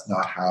that's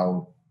not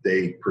how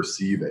they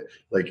perceive it.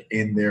 Like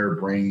in their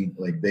brain,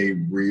 like they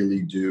really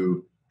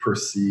do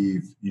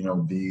perceive, you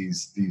know,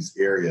 these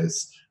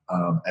areas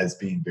as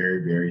being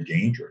very, very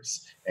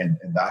dangerous, and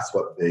that's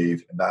what they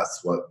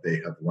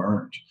have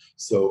learned.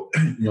 So,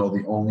 you know,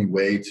 the only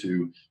way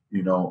to,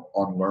 you know,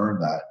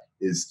 unlearn that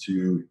is to,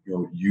 you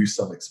know, use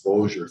some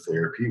exposure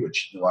therapy,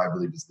 which, you know, I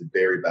believe is the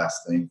very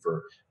best thing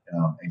for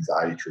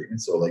anxiety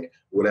treatment. So like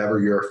whatever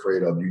you're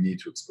afraid of, you need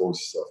to expose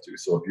yourself to.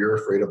 So if you're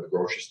afraid of the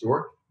grocery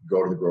store,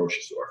 go to the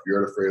grocery store. If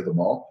you're afraid of the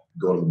mall,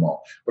 go to the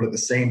mall. But at the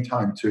same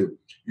time too,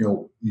 you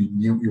know,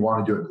 you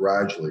want to do it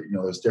gradually. You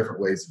know, there's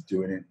different ways of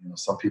doing it. You know,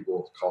 some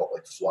people call it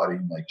like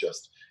flooding, like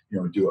just, you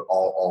know, do it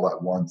all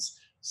at once.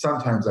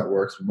 Sometimes that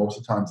works, but most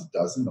of the times it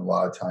doesn't. A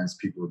lot of times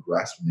people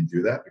regress when they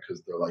do that,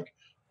 because they're like,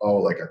 oh,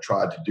 like I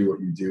tried to do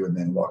what you do, and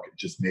then look, it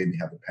just made me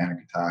have a panic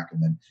attack,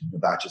 and then, you know,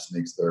 that just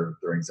makes their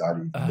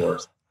anxiety even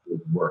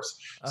worse.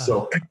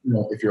 So, you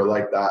know, if you're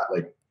like that,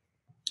 like,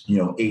 you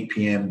know, 8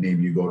 p.m.,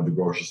 maybe you go to the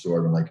grocery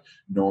store and like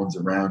no one's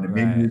around, and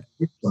maybe you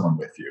take someone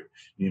with you,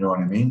 you know what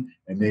I mean?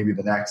 And maybe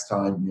the next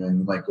time, you know,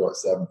 you might go at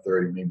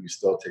 7:30, maybe you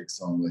still take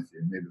someone with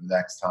you. Maybe the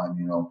next time,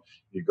 you know,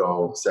 you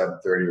go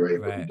 7:30 or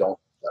 8, but you don't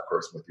take that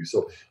person with you.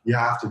 So you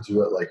have to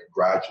do it like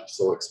gradually.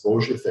 So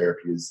exposure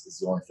therapy is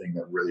the only thing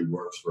that really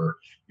works for,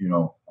 you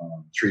know,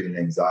 treating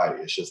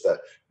anxiety. It's just that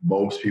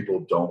most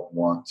people don't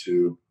want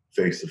to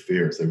face the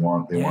fears. They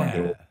want to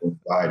deal with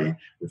anxiety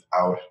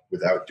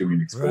without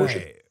doing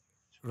exposure.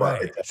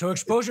 Right. So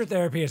exposure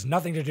therapy has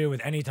nothing to do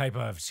with any type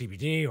of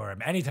CBD or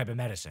any type of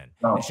medicine.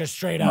 No, it's just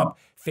straight up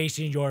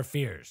facing your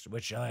fears,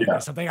 which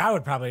is something I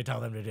would probably tell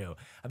them to do.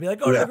 I'd be like,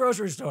 go to the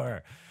grocery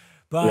store.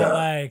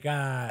 But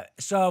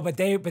but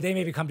they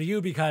maybe come to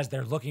you because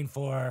they're looking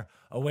for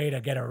a way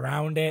to get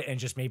around it, and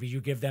just maybe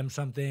you give them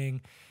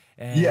something.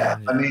 And,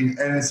 I mean,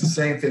 and it's the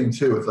same thing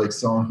too with like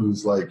someone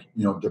who's like,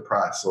 you know,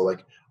 depressed. So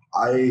like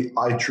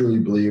I truly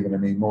believe, and I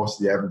mean, most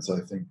of the evidence I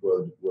think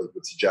would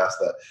suggest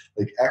that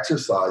like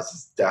exercise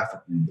is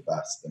definitely the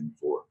best thing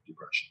for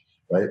depression,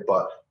 right?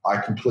 But I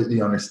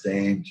completely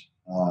understand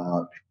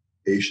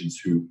patients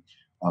who,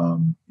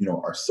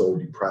 are so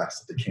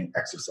depressed that they can't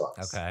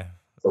exercise. Okay.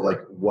 So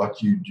like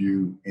what you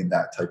do in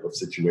that type of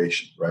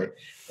situation, right?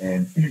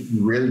 And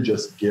you really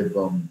just give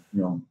them,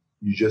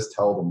 you just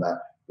tell them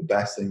that the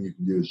best thing you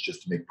can do is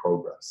just to make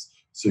progress.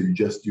 So you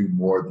just do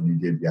more than you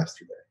did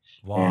yesterday.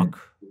 Walk,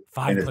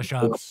 5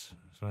 push-ups.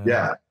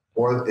 Yeah.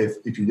 Or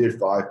if you did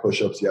 5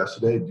 push-ups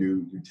yesterday,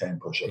 do 10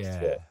 push-ups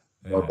today.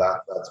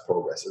 That's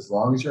progress. As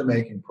long as you're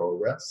making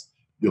progress,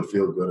 you'll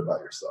feel good about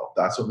yourself.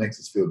 That's what makes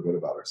us feel good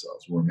about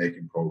ourselves. We're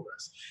making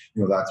progress.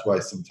 That's why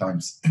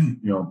sometimes,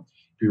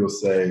 people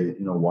say,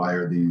 why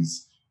are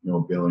these,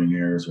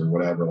 billionaires or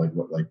whatever, like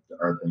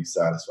aren't they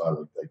satisfied?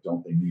 Like,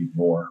 don't they need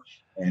more?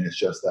 And it's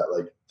just that,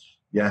 like,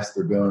 yes,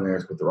 they're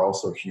billionaires, but they're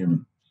also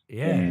human.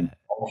 Yeah. And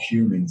all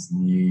humans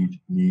need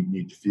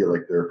to feel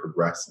like they're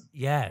progressing.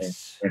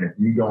 Yes. And if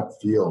you don't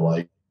feel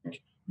like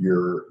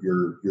you're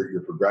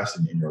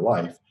progressing in your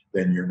life,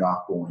 then you're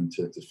not going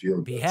to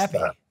feel be good. happy.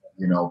 So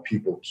that,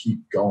 people keep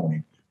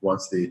going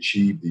once they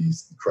achieve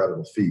these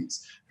incredible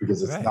feats,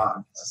 because it's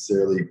not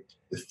necessarily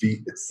the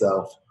feat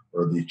itself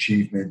or the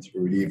achievement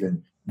or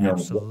even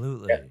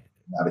absolutely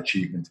that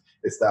achievement.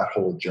 It's that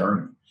whole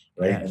journey,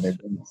 right? Yes. And they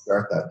want to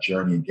start that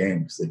journey again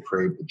because they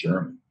crave the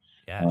journey.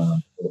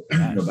 Yes.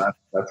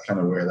 That's kind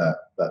of where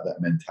that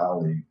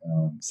mentality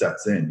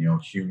sets in.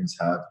 Humans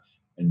have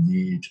a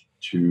need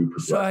to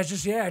progress. So I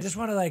just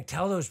want to like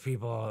tell those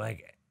people,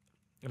 like,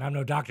 and I'm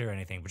no doctor or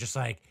anything, but just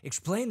like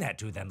explain that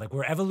to them. Like,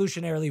 we're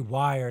evolutionarily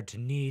wired to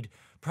need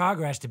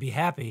progress to be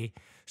happy.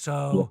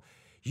 So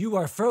you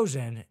are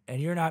frozen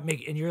and you're not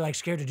and you're like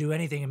scared to do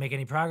anything and make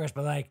any progress.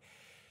 But like,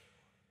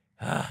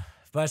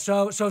 but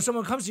so if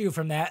someone comes to you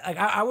from that, like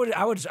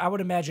I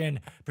would imagine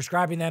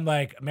prescribing them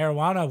like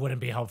marijuana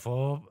wouldn't be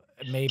helpful.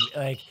 Maybe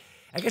like,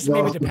 I guess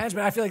maybe it depends,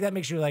 but I feel like that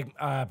makes you like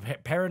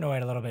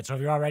paranoid a little bit. So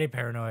if you're already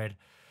paranoid.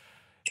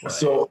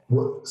 So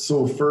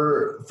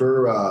for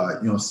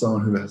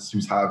someone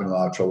who's having a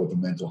lot of trouble with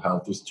mental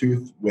health, there's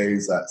 2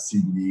 ways that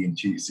CBD and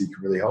THC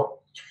can really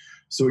help.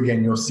 So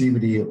again,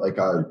 CBD, like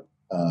I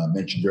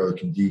mentioned earlier,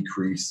 can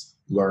decrease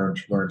learned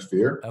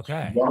fear.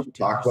 Okay. You want to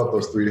talk about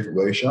those 3 different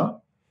ways,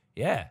 Sean?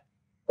 Yeah.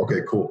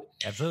 Okay, cool.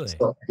 Absolutely.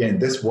 So again,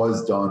 this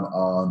was done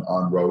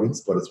on rodents,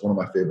 but it's one of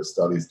my favorite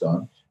studies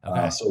done.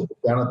 Okay. So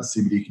down at the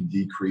CBD can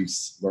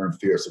decrease learned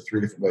fear. So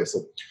 3 different ways.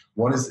 So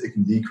one is it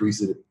can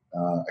decrease it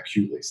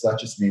acutely. So that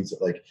just means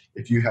that like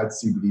if you had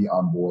CBD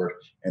on board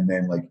and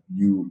then like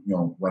you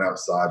went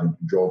outside and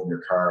drove in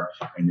your car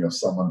and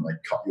someone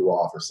like cut you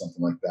off or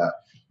something like that,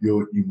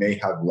 you may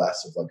have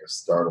less of like a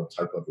startled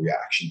type of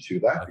reaction to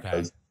that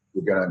because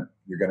you're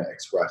gonna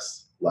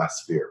express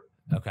less fear.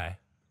 Okay.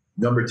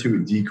 Number 2,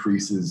 it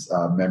decreases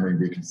memory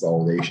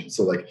reconsolidation.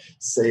 So like,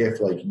 say if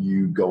like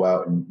you go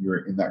out and you're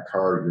in that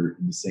car, you're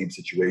in the same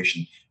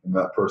situation and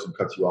that person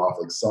cuts you off,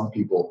 like some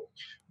people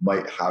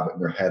might have it in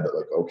their head that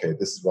like, okay,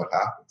 this is what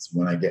happens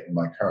when I get in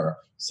my car,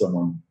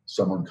 someone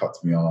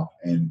cuts me off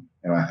and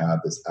I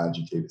have this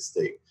agitated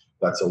state.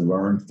 That's a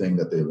learned thing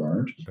that they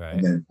learned. Right.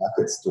 And then that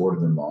gets stored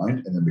in their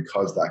mind. And then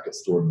because that gets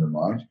stored in their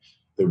mind,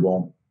 they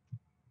won't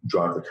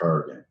drive the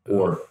car again.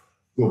 Or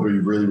they'll be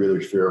really,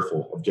 really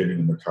fearful of getting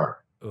in the car.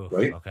 Oof,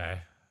 right? Okay.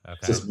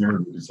 It's just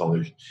memory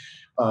consolidation.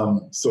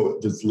 So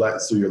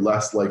you're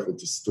less likely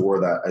to store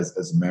that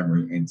as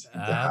memory into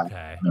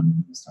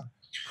memory this time.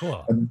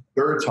 Cool. And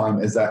the third thing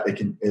is that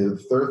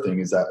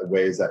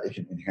it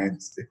can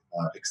enhance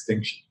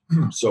extinction.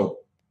 So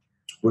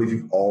what if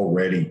you've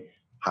already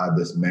had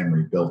this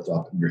memory built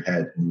up in your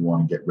head and you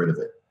want to get rid of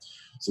it?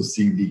 So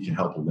CBD can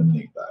help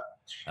eliminate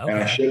that. Okay.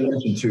 And I should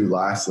mention too,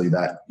 lastly,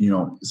 that,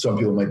 some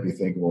people might be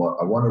thinking, well,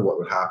 I wonder what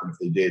would happen if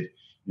they did,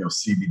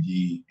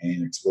 CBD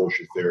and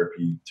exposure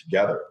therapy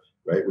together,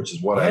 right? Which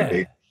is what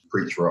I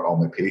preach for all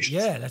my patients.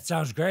 Yeah, that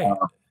sounds great.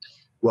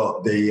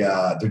 Well,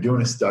 they're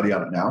doing a study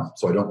on it now,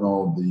 so I don't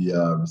know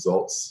the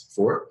results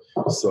for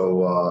it.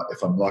 So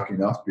if I'm lucky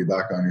enough to be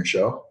back on your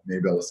show,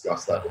 maybe I'll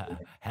discuss that with you.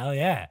 Hell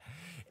yeah.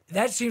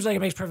 That seems like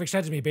it makes perfect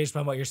sense to me based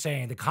on what you're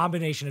saying. The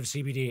combination of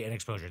CBD and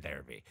exposure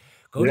therapy.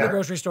 Go to the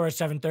grocery store at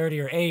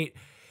 7:30 or 8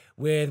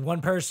 with one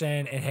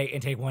person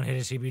and take one hit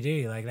of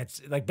CBD. Like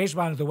that's like based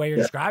on the way you're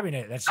describing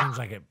it, that seems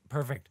like it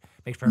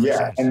makes perfect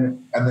sense.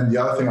 And then the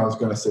other thing I was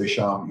going to say,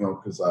 Sean,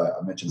 because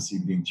I mentioned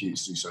CBD and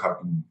THC, so how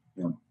can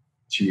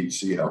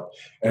THC help?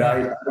 And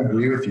I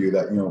agree with you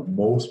that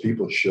most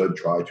people should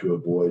try to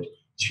avoid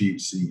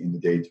THC in the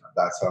daytime.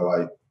 That's how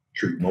I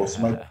treat most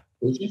of my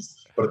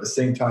patients. But at the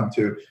same time,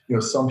 too,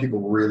 some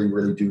people really,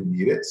 really do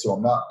need it. So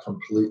I'm not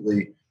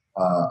completely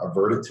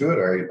averted to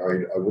it.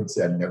 I wouldn't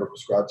say I never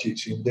prescribe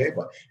THC in the day,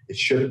 but it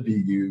shouldn't be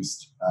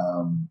used.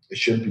 It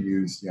shouldn't be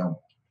used,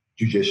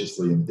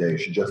 judiciously in the day. It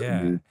should just be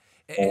used.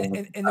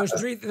 And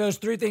those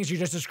three things you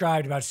just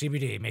described about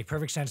CBD make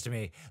perfect sense to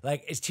me.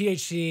 Like, is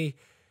THC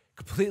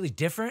completely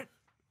different?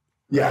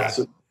 Yeah,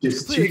 so it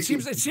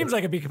seems like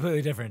it'd be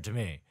completely different to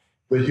me.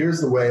 But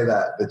here's the way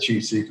that the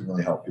THC can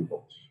really help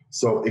people.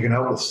 So it can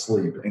help with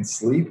sleep, and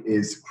sleep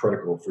is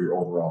critical for your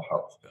overall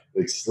health.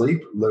 Like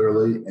sleep,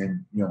 literally,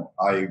 and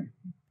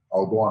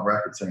I'll go on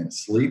record saying that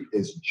sleep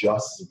is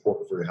just as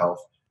important for your health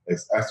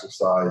as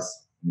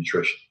exercise,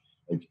 nutrition.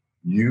 Like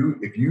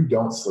if you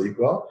don't sleep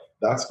well,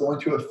 that's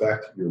going to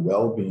affect your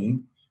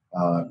well-being,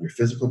 your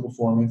physical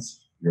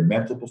performance, your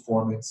mental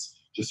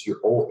performance, just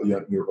your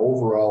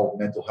overall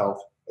mental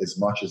health, as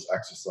much as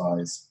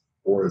exercise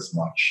or as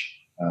much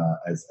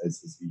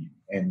as eating.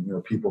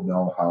 And people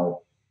know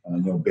how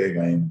big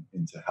I am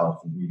into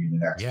health and eating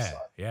and exercise.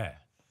 Yeah.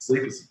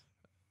 Sleep is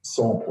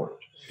so important.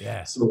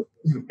 Yeah. So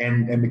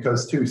and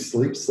because too,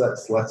 sleep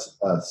sets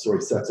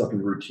up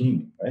your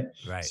routine, right?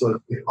 Right.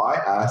 So if I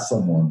ask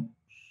someone,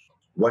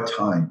 what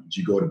time do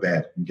you go to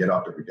bed and get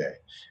up every day?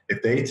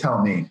 If they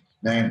tell me,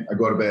 man, I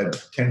go to bed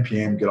 10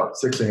 p.m., get up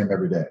 6 a.m.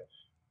 every day,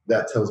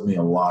 that tells me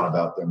a lot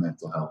about their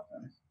mental health,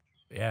 man.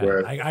 Yeah.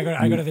 Whereas I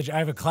go to the, I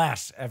have a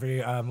class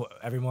every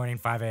morning,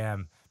 5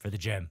 a.m. for the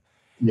gym.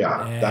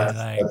 Yeah, and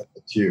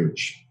that's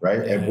huge, right?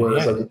 And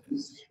whereas like,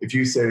 if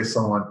you say to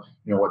someone,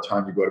 what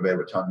time do you go to bed,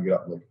 what time do you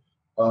get up? Like,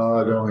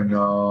 I don't really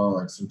know.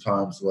 Like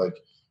sometimes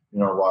like,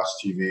 watch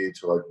TV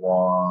till like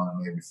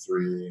 1, maybe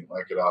 3,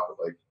 might get up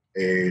at like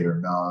 8 or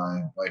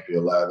 9, might be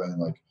 11.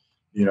 Like,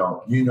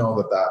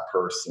 that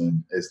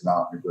person is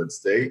not in a good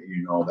state.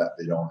 That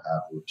they don't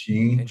have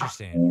routine.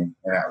 Interesting.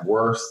 And at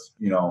worst,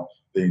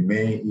 they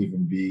may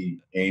even be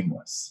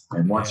aimless.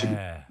 And once you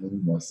become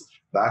aimless,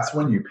 that's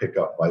when you pick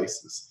up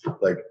vices.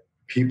 Like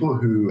people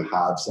who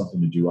have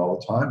something to do all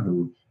the time,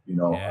 who,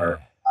 are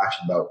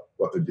passionate about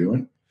what they're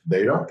doing,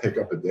 they don't pick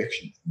up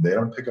addictions. They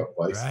don't pick up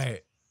vices.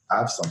 Right.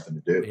 Have something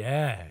to do.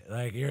 Yeah.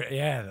 Like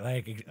that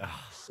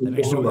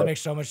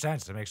makes so much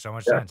sense. It makes so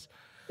much sense.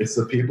 It's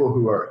the people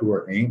who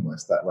are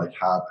aimless, that like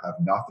have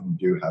nothing to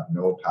do, have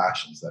no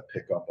passions, that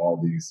pick up all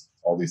these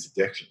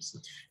addictions.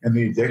 And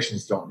the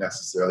addictions don't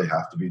necessarily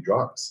have to be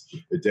drugs.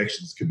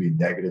 Addictions could be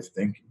negative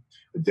thinking.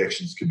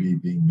 Addictions could be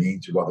being mean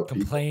to other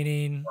people.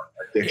 Complaining.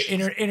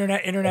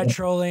 Internet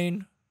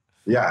trolling.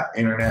 Yeah,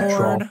 internet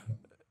trolling.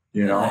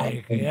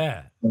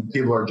 And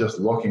people are just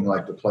looking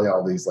like to play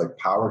all these like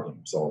power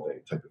games all day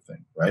type of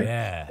thing, right?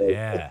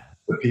 Yeah.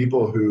 The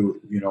people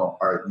who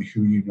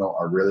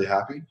are really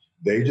happy,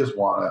 they just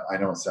want to, I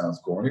know it sounds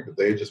corny, but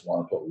they just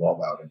want to put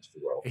love out into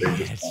the world.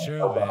 It's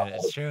true, man.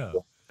 It's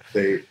true.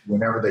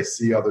 Whenever they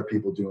see other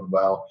people doing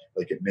well,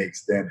 like it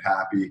makes them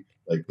happy.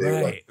 Like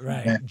they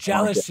right.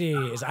 Jealousy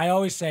is, I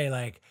always say,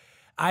 like,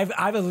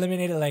 I've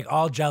eliminated like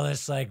all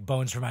jealous like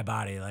bones from my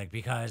body, like,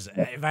 because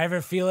if I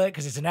ever feel it,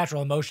 because it's a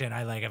natural emotion,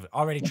 I like have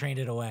already trained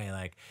it away,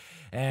 like,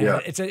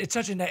 and it's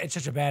such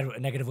a bad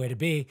negative way to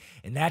be,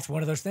 and that's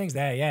one of those things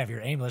that if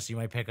you're aimless, you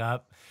might pick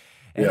up,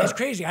 and that's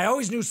crazy. I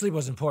always knew sleep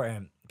was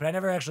important, but I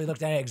never actually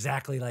looked at it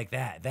exactly like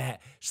that.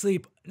 That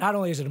sleep, not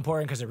only is it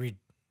important because it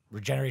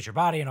regenerates your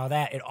body and all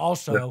that, it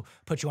also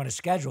puts you on a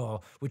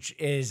schedule, which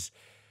is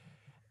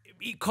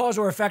cause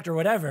or effect or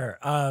whatever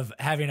of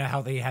having a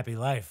healthy, happy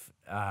life.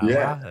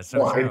 Wow, that's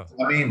so true.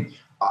 I mean,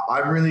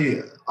 I'm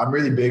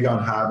really big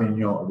on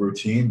having, a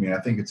routine. I mean, I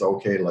think it's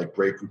okay to like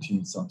break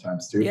routines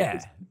sometimes too. Yeah.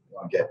 Because you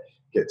don't want to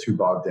get too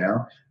bogged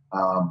down.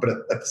 But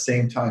at the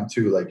same time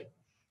too, like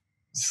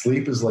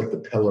sleep is like the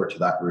pillar to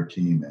that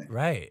routine, man.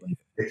 Right. Like,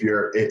 if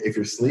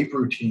your sleep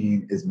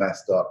routine is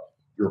messed up,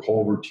 your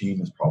whole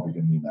routine is probably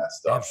going to be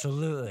messed up.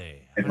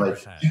 Absolutely.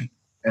 100%.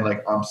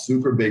 And I'm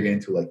super big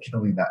into like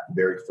killing that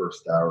very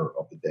first hour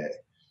of the day.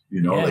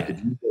 Like if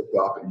you wake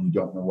up and you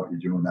don't know what you're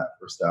doing that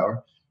first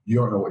hour, you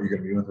don't know what you're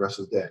going to be doing the rest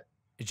of the day.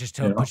 It just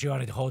puts you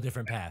on a whole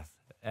different path.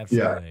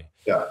 Absolutely.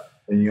 Yeah.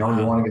 And you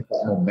want to get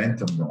that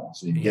momentum going.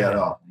 So you get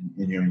up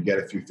and you get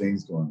a few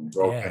things going. You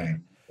go, okay.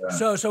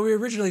 So we were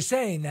originally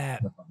saying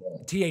that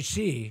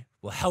THC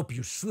will help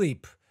you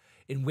sleep,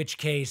 in which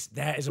case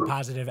that is a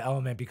positive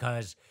element,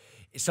 because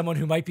someone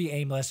who might be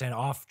aimless and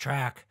off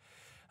track,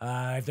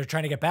 if they're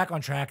trying to get back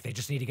on track, they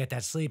just need to get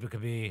that sleep. It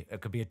could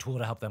be a tool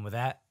to help them with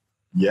that.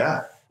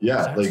 Yeah.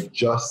 Like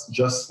just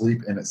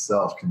sleep in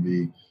itself can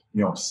be,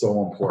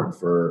 so important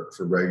for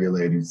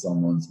regulating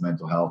someone's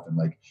mental health, and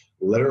like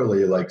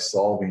literally like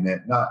solving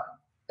it. Not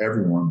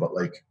everyone, but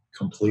like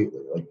completely,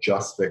 like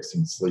just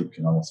fixing sleep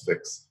can almost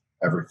fix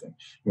everything.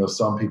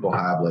 Some people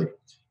have like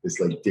this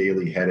like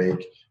daily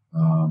headache,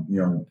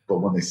 but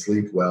when they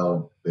sleep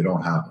well, they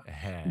don't have it.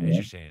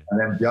 Interesting. And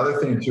then the other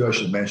thing too, I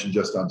should mention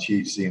just on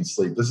THC and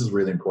sleep, this is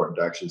really important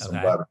actually, so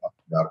I'm glad we're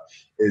talking about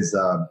it, is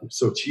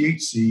so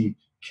THC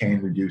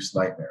can reduce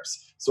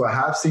nightmares. So I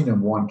have seen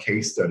in one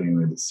case study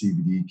that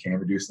CBD can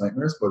reduce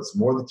nightmares, but it's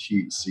more the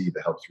THC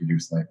that helps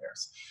reduce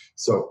nightmares.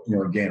 So,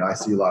 again, I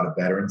see a lot of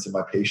veterans in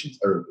my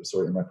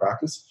in my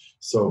practice.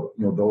 So,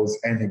 those,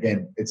 and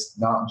again, it's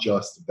not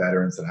just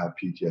veterans that have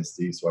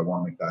PTSD. So I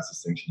want to make that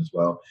distinction as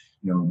well.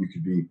 You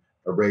could be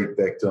a rape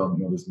victim,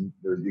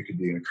 you could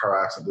be in a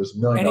car accident. There's a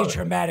million. Any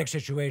traumatic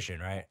situation,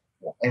 right?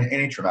 And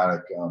any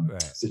traumatic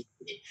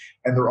situation.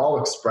 And they're all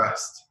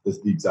expressed the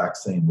exact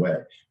same way.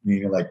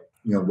 Meaning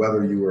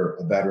whether you were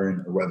a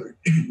veteran or whether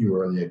you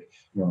were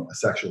a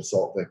sexual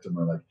assault victim,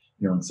 or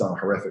in some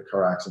horrific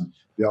car accident,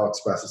 they all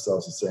express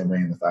themselves the same way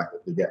in the fact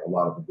that they get a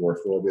lot of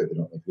agoraphobia. They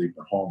don't like leaving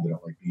their home. They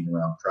don't like being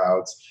around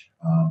crowds.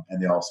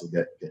 And they also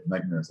get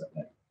nightmares at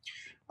night.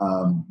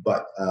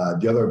 But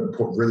the other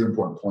really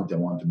important point I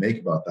wanted to make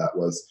about that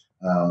was,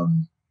 a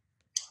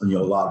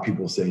lot of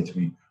people say to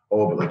me,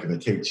 oh, but like if I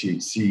take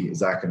THC, is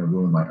that going to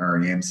ruin my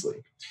REM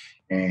sleep?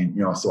 And,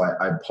 so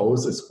I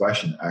posed this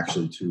question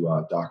actually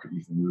to Dr.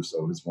 Ethan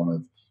Russo, who's one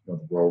of the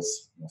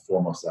world's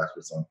foremost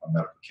experts on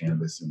medical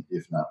cannabis, and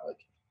if not like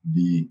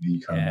the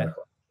kind of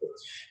medical expert.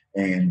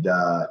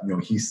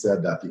 And, he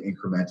said that the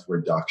incremental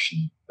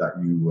reduction that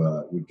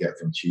you would get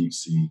from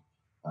THC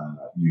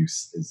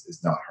use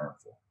is not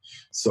harmful.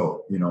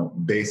 So,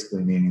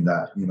 basically meaning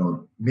that,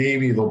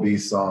 maybe there'll be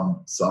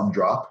some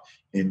drop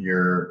in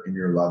your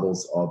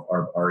levels of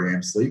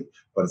REM sleep,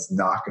 but it's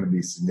not going to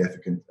be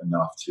significant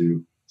enough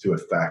to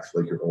affect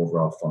like your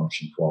overall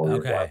function, quality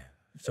of life.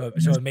 So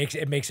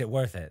it makes it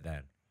worth it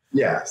then.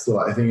 Yeah. So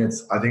I think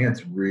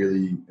it's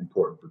really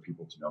important for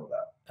people to know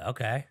that.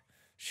 Okay.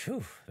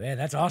 Phew, man,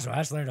 that's awesome. I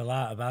just learned a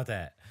lot about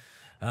that.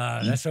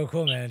 That's so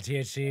cool, man.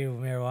 THC,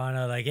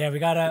 marijuana, like, yeah, we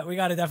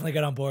gotta definitely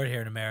get on board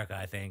here in America,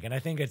 I think. And I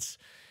think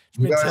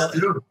you guys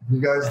do.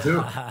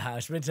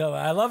 It's been till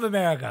I love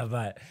America,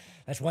 but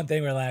that's one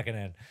thing we're lacking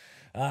in.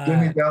 Get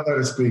me down there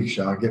to speak,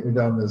 Sean. Get me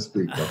down there to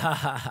speak.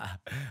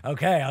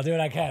 Okay, I'll do what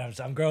I can.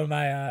 I'm growing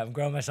I'm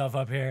growing myself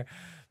up here.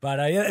 But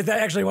is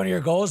that actually one of your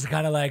goals, to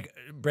kind of like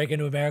break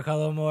into America a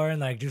little more and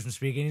like do some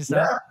speaking and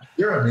stuff?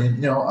 Yeah, sure. I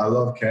mean, I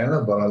love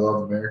Canada, but I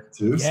love America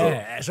too.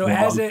 Yeah. So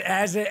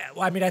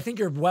I mean, I think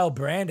you're well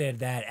branded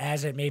that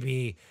as it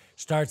maybe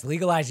starts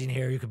legalizing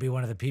here, you could be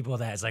one of the people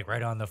that's like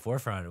right on the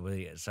forefront with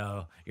you.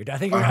 So I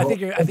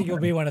think you'll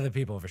be one of the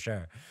people for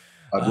sure.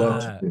 I'd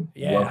love to.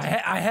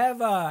 Yeah,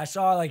 I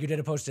saw like you did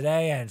a post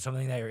today, and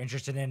something that you're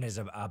interested in is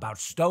about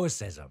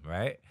Stoicism,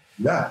 right?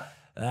 Yeah.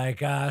 Like,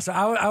 so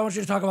I want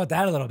you to talk about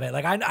that a little bit.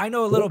 Like, I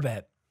know a little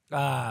bit,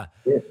 but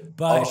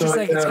it's just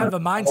like it's kind of a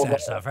mindset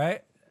stuff,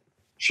 right?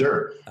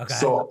 Sure. Okay.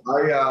 So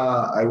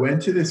I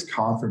went to this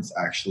conference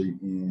actually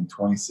in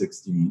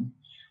 2016,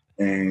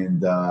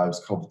 and it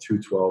was called the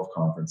 212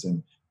 conference,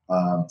 and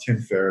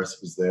Tim Ferriss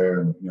was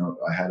there, and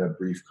I had a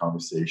brief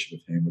conversation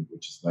with him,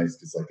 which is nice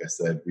because, like I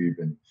said, we've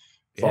been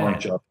following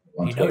each other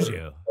on he Twitter knows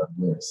you. for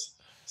 7 years.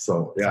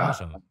 So yeah,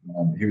 awesome.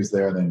 He was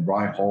there, and then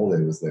Ryan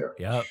Holiday was there.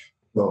 Yep.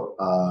 So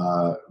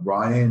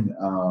Ryan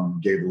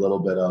gave a little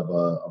bit of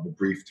a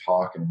brief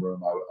talk in a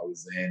room I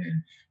was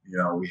in,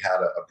 and we had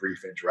a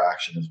brief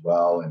interaction as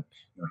well, and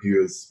he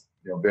was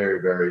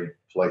very, very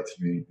polite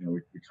to me.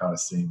 We kind of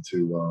seemed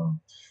to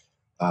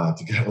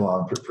get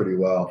along pretty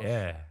well.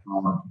 Yeah.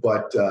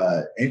 But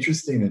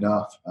interesting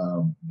enough,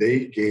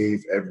 they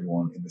gave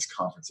everyone in this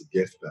conference a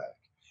gift bag,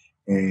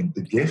 and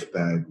the gift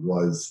bag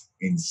was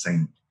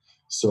insane.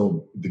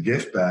 So the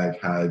gift bag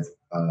had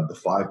the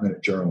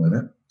 5-minute journal in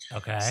it.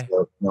 Okay.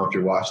 So, if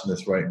you're watching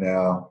this right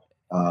now,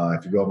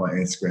 if you go on my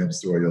Instagram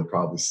story, you'll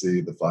probably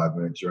see the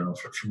 5-minute journal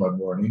for my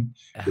morning,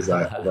 because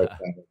I write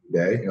down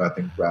every day. I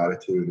think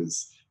gratitude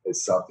is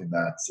something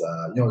that's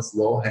it's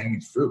low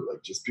hanging fruit.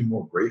 Like, just be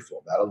more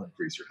grateful. That'll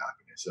increase your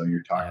happiness. So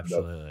you're talking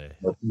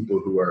about people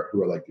who are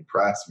like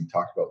depressed. We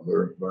talked about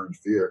learn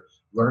fear.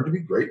 Learn to be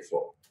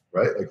grateful.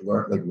 Right? Like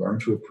learn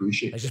to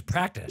appreciate. Like, just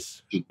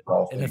practice.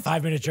 And the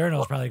 5-minute journal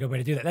is probably a good way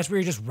to do that. That's where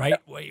you just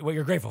write what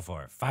you're grateful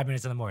for. 5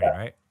 minutes in the morning,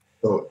 right?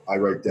 So I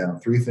write down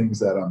 3 things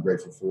that I'm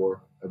grateful for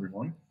every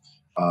morning.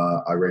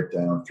 I write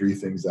down 3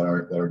 things that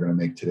are going to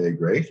make today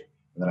great,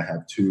 and then I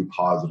have 2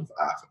 positive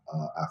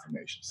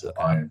affirmations. So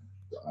I am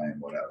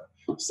whatever.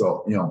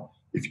 So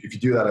if you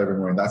do that every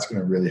morning, that's going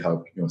to really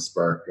help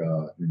spark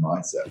your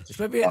mindset. This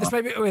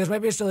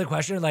might be a silly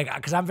question, like,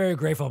 because I'm very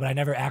grateful, but I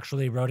never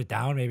actually wrote it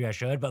down. Maybe I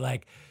should, but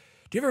like,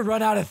 do you ever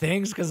run out of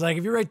things? Because like,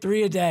 if you write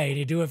 3 a day and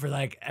you do it for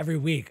like every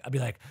week, I'd be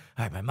like,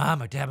 all right, my mom,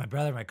 my dad, my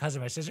brother, my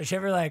cousin, my sister. Do you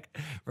ever like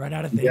run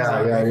out of things?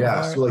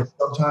 Yeah. So like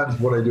sometimes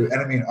what I do,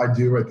 and I mean, I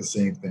do write the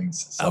same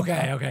things.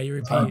 Sometimes. Okay. You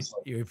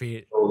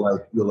repeat. So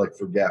like you'll like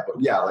forget,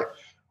 but yeah, like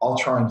I'll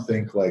try and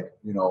think like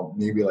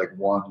maybe like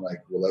one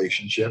like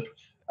relationship.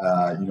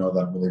 That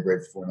I'm really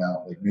grateful for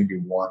now. Like maybe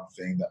one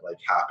thing that like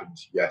happened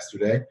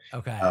yesterday.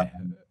 Okay.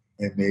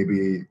 And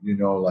maybe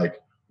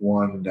like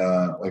one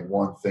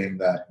thing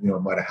that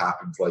might have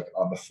happened like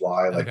on the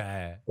fly. Like,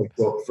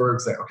 so for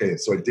example,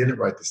 so I didn't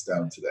write this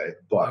down today,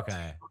 but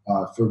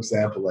for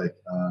example, like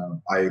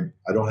I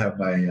didn't have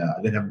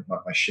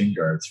my shin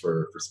guards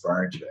for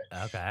sparring today.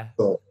 Okay.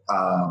 So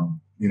I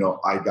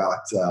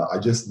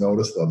just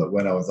noticed though that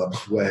when I was on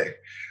the way,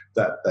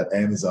 that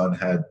Amazon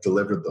had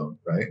delivered them,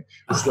 right?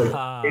 It's like,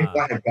 if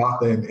I had got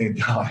them in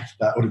time,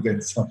 that would have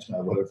been something I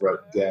would have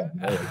written down.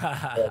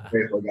 I'm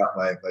grateful I got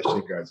my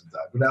shin guards in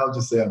time. But now I'll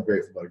just say I'm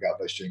grateful that I got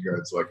my shin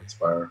guards so I can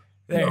spar.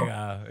 There you go.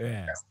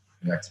 Yeah.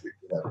 Next week,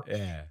 whatever.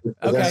 Yeah.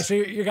 Okay, so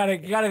you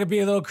gotta be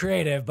a little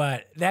creative,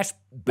 but that's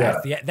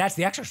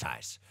the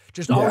exercise.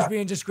 Just always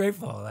being just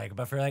grateful, like,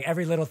 but for like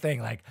every little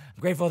thing, like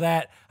I'm grateful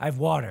that I have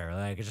water,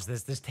 like it's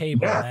just this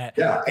table that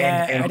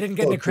and I didn't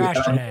get in the crash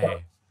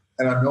today.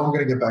 And I know I'm going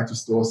to get back to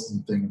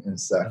Stoicism thing in a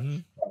sec. Mm-hmm.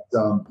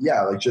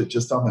 yeah, like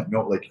just on that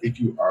note, like if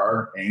you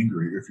are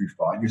angry, or if you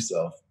find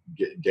yourself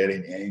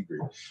getting angry,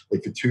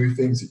 like the two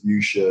things that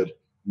you should,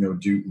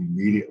 do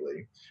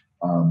immediately,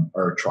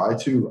 are try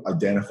to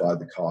identify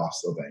the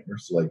cost of anger.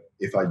 So like,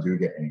 if I do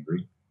get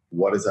angry,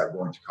 what is that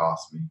going to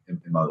cost me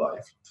in my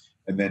life?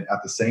 And then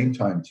at the same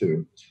time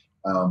too,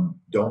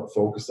 don't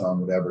focus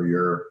on whatever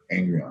you're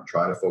angry on.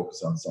 Try to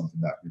focus on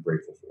something that you're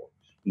grateful for,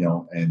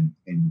 and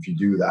if you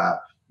do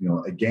that,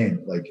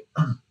 again,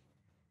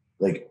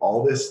 like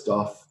all this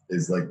stuff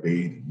is like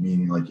bathing,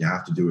 meaning like you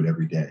have to do it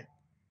every day,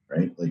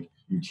 right? Like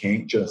you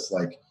can't just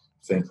like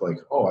think like,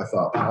 oh, I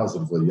thought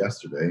positively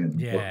yesterday. And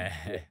yeah,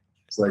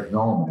 it's like,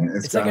 no, man.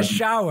 It's like a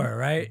shower,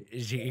 right?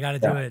 You got to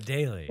do it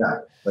daily. Yeah.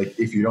 Like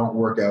if you don't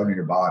work out in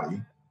your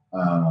body,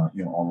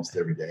 almost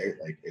every day,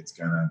 like it's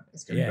gonna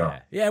go.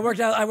 Yeah, I worked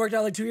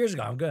out like 2 years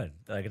ago. I'm good.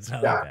 Like it's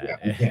not like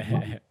that.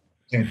 You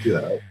can't do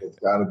that. Right?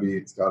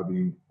 It's gotta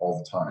be all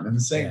the time. And the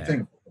same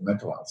thing with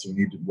mental health. So we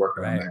need to work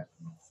on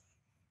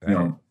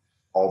that,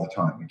 all the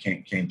time.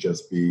 It can't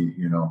just be,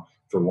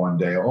 for one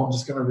day, oh, I'm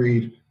just gonna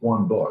read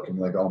one book and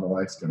like, oh, my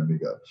life's gonna be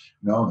good.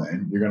 No,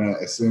 man, you're gonna,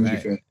 as soon as you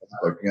finish that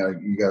book,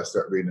 you gotta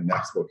start reading the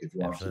next book if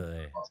you want to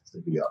keep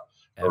positivity up.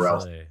 Or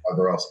else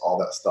all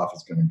that stuff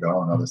is going to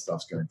go and other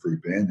stuff's going to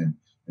creep in, and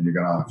you're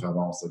going to have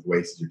almost like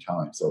wasted your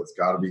time. So it's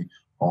got to be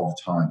all the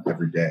time,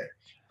 every day,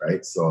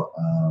 right? So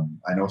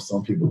I know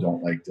some people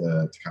don't like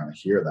to kind of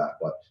hear that,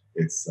 but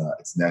it's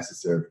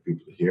necessary for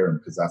people to hear,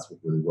 because that's what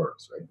really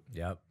works, right?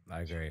 Yep,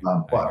 I agree.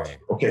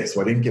 Okay,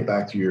 so I didn't get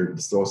back to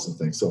the Stoicism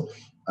thing. So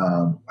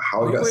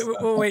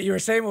wait, you were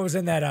saying what was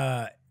in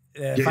that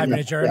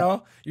 5-minute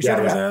journal? You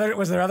said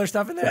was there other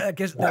stuff in there?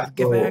 Get back.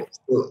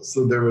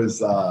 So there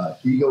was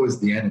Ego is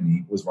the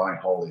Enemy was Ryan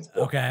Holiday's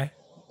book. Okay.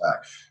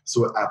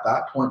 So at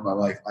that point in my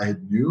life, I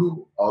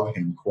knew of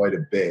him quite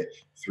a bit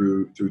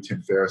through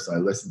Tim Ferriss, and I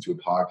listened to a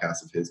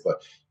podcast of his,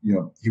 but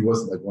he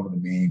wasn't like one of the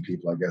main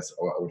people I guess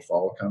I would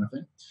follow, kind of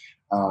thing.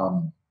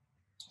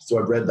 So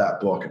I read that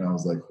book and I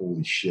was like,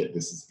 holy shit,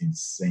 this is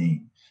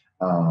insane.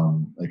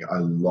 Like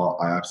I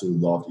absolutely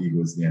loved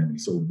Ego is the Enemy.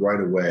 So right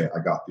away, I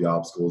got The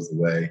Obstacle is the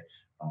Way.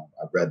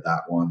 I read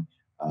that one.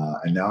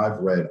 And now I've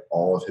read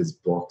all of his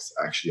books,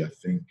 actually, I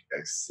think,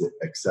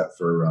 except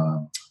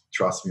for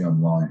Trust Me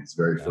Online, his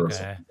very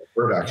first one.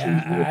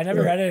 I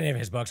never read any of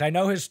his books. I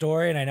know his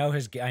story and I know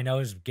his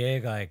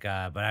gig, like,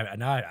 but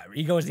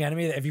Ego is the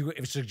Enemy. If you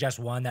suggest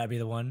one, that'd be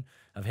the one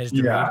of his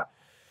to read.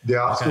 The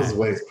Obstacle is the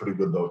Way is pretty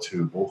good though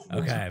too. Both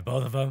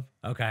of them.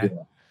 Okay.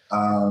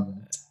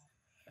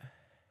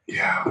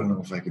 Yeah, I don't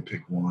know if I could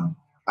pick one.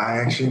 I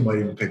actually might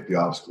even pick The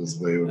Obstacle is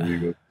the Way over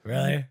Ego.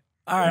 Really?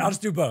 All right, I'll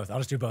just do both. Yeah.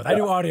 I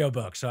do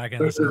audiobooks, so I can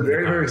listen. They're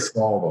very, very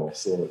small though,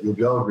 so you'll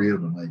be able to read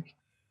them in like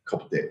a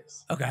couple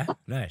days. Okay,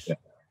 nice. Yeah.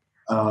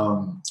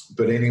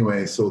 But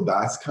anyway, so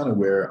that's kind of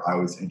where I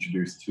was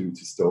introduced to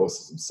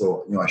Stoicism.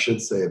 So, I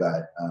should say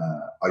that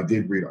I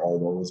did read all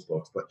those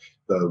books, but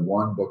the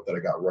one book that I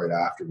got right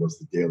after was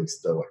The Daily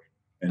Stoic.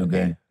 And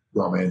then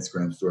go on my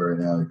Instagram story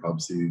right now, you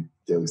probably see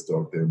Daily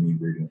Stoic there, me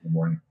reading it in the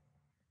morning.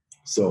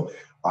 So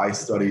I read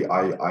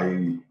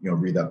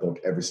that book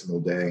every single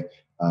day.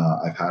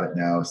 I've had it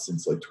now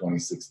since like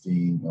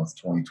 2016. It's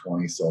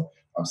 2020. So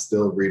I'm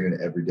still reading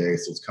it every day.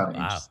 So it's kind of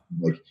interesting,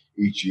 like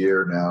each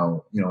year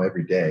now,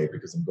 every day,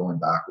 because I'm going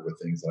back over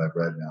things that I've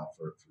read now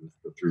for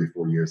 3 or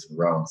 4 years in a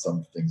row. And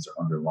some things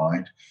are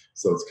underlined.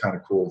 So it's kind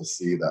of cool to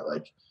see that,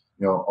 like,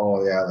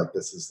 oh yeah, like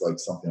this is like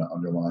something I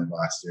underlined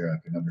last year. I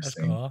can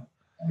understand. That's cool.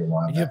 You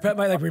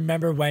might like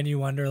remember when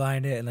you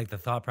underlined it and like the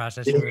thought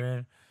process you were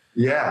in.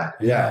 Yeah,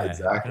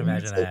 exactly. I can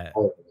imagine that.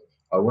 Like,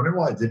 I wonder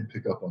why I didn't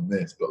pick up on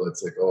this, but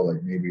it's like,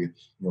 maybe,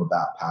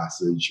 that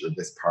passage or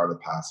this part of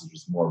the passage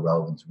was more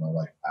relevant to my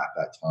life at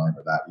that time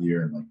or that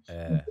year. And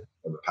like,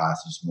 the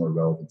passage is more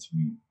relevant to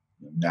me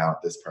now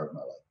at this part of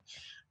my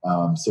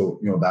life. So,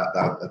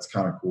 that's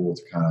kind of cool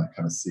to kind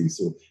of see.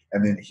 So,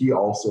 and then he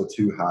also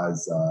too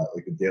has,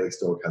 like the Daily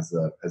Stoic has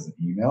an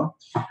email.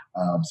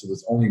 So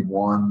there's only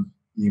one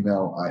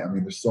email. I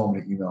mean, there's so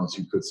many emails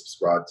you could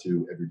subscribe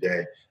to every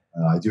day.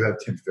 I do have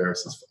Tim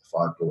Ferriss's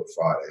 5 Bullet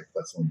Friday.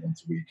 That's only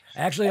once a week. I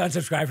actually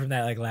unsubscribed from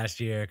that like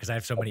last year because I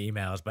have so many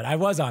emails, but I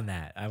was on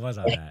that. But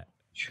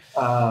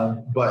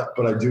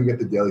I do get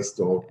the Daily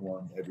Stoic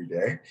one every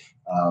day.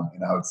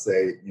 And I would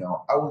say,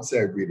 I wouldn't say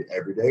I read it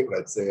every day, but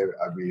I'd say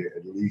I read it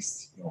at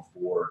least,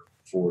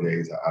 4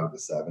 days out of the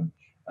 7.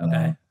 Okay.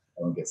 I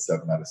don't get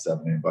 7 out of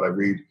 7 in, but I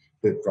read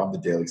it from the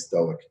Daily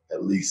Stoic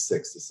at least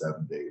 6 to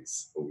 7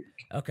 days a week.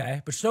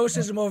 Okay, but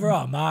Stoicism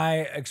overall,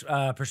 my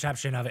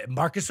perception of it,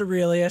 Marcus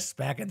Aurelius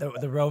back in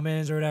the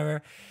Romans or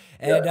whatever,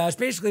 and it's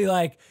basically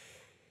like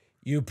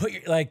you put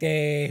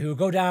they who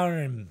go down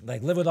and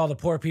like live with all the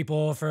poor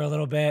people for a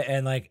little bit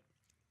and like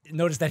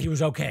notice that he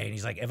was okay, and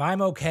he's like, if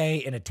I'm okay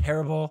in a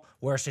terrible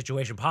worst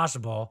situation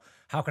possible,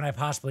 how can I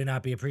possibly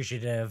not be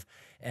appreciative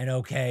and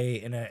okay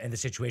in the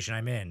situation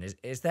I'm in?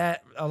 Is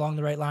that along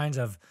the right lines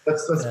of?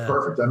 That's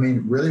perfect. I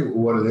mean, really,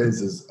 what it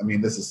is I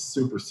mean, this is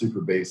super,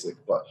 super basic,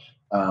 but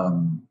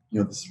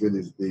this is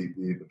really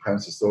the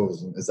premise of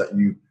Stoicism is that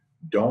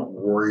don't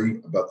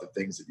worry about the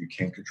things that you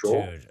can't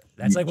control. Dude,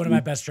 that's like one of my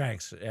best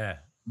strengths. Yeah.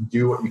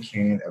 Do what you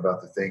can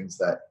about the things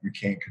that you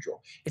can't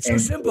control. It's so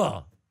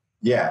simple.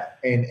 Yeah.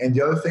 And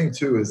the other thing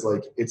too is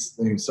like, it's,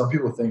 I mean, some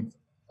people think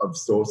of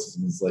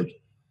Stoicism as like,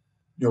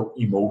 you know,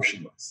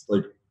 emotionless.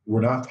 Like,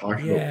 we're not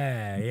talking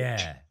about.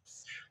 Yeah.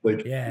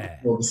 Like, you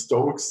know, the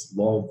Stoics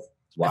love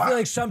laugh. I feel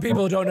like some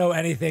people don't know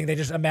anything. They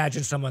just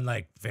imagine someone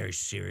like very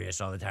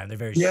serious all the time. They're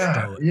very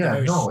stoic.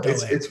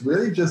 It's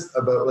really just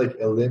about like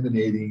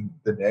eliminating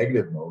the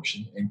negative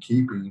emotion and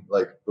keeping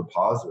like the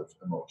positive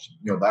emotion.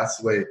 You know, that's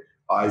the way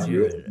I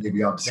view it.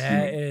 Maybe I'm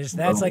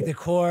that's like the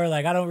core.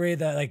 Like, I don't read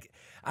that. Like,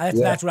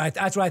 that's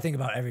what I think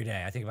about every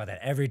day. I think about that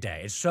every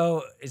day.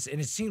 And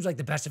it seems like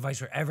the best advice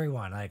for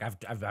everyone. Like,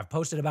 I've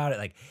posted about it.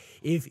 Like,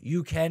 if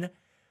you can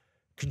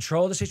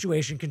control the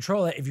situation,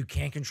 control it. If you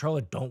can't control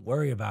it, don't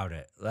worry about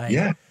it. Like,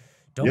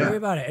 don't worry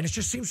about it. And it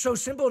just seems so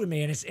simple to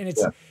me. And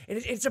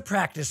it's a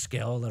practice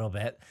skill a little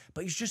bit,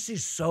 but you just see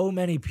so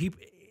many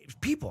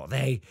people,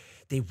 they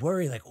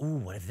worry like, ooh,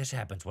 what if this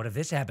happens? What if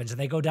this happens? And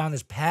they go down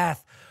this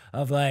path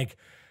of like,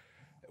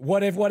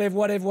 what if?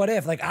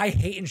 Like, I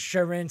hate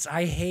insurance.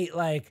 I hate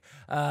like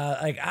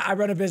I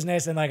run a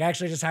business, and like I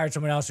actually just hired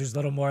someone else who's a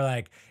little more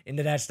like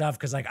into that stuff.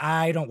 Cause like,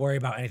 I don't worry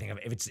about anything.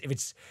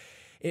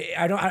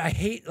 I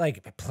hate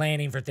like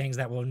planning for things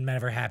that will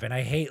never happen.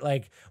 I hate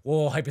like,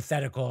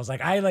 hypotheticals.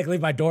 Like, I like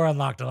leave my door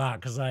unlocked a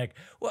lot. Cause like,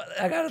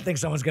 I don't think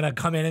someone's going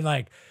to come in and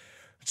like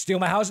steal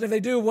my house. And if they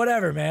do,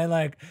 whatever, man.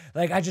 Like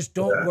I just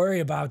don't worry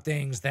about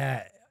things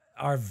that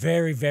are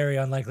very, very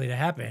unlikely to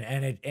happen.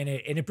 And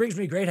it brings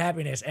me great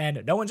happiness.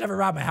 And no one's ever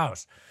robbed my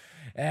house.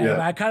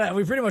 And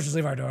we pretty much just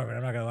leave our door open.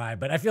 I'm not gonna lie,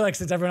 but I feel like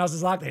since everyone else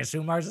is locked, they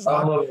assume ours is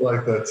locked. I'm a little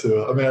like that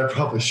too. I mean, I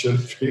probably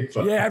shouldn't be.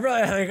 But. Yeah, I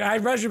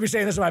probably should be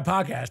saying this on my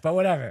podcast, but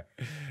whatever.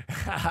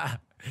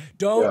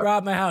 Don't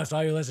rob my house,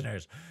 all you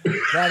listeners.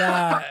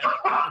 But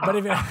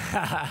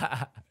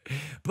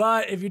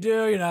if you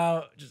do, you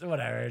know, just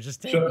whatever.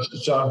 Just take it.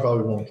 Sean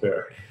probably won't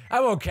care. I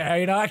won't care.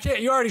 You know, I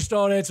can't. You already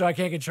stole it, so I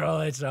can't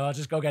control it. So I'll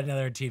just go get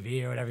another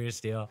TV or whatever you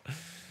steal.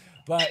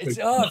 But it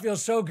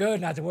feels so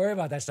good not to worry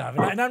about that stuff.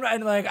 And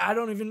I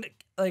don't even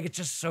like. It's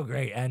just so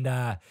great. And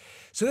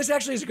so this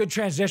actually is a good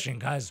transition,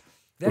 because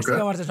the next thing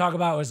I wanted to talk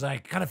about was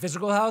like kind of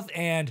physical health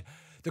and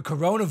the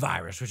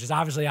coronavirus, which is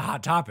obviously a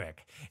hot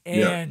topic.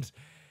 And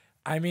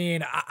I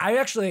mean, I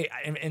actually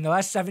in the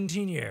last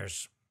 17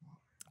 years,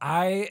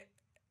 I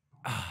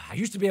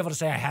used to be able to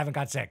say I haven't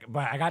got sick,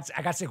 but I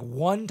got sick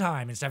one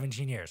time in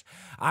 17 years.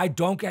 I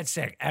don't get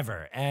sick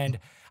ever, and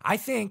I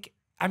think.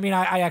 I mean,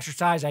 I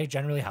exercise. I eat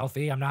generally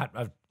healthy. I'm not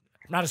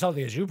as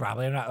healthy as you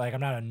probably. I'm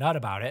not a nut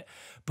about it.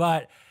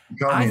 But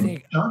I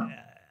think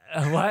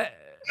what?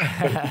 You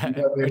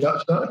got me a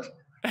nut shot?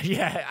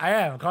 Yeah, I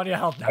am. I'm calling you a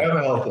health nut. I am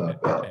a health nut.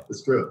 Yeah,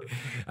 it's true.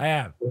 I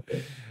am.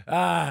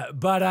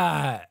 But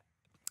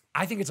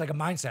I think it's like a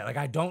mindset. Like,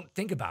 I don't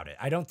think about it.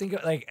 I don't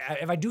think like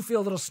if I do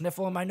feel a little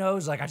sniffle in my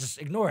nose, like I just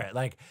ignore it.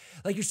 Like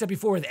you said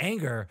before with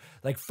anger,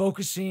 like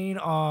focusing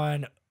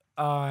on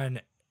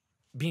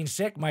being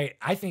sick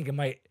I think it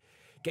might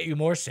get you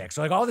more sick.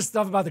 So like all this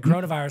stuff about the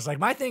coronavirus, like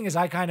my thing is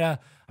I'm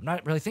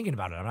not really thinking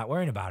about it. I'm not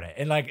worrying about it.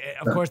 And like,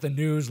 of course the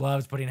news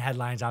loves putting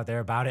headlines out there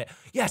about it.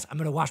 Yes, I'm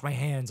going to wash my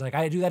hands. Like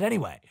I do that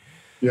anyway.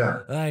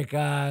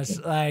 Yeah.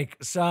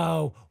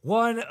 So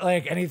one,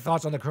 like any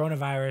thoughts on the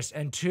coronavirus,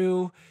 and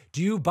two,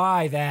 do you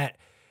buy that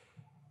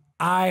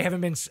I haven't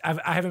been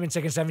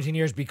sick in 17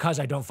 years because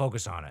I don't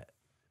focus on it?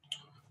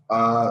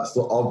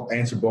 So I'll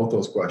answer both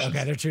those questions.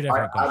 Okay, they're two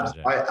different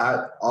questions.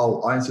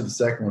 I'll answer the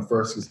second one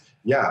first, because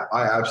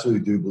I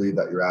absolutely do believe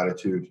that your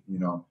attitude, you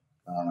know,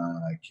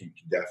 can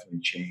definitely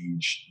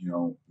change, you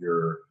know,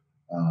 your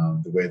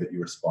the way that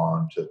you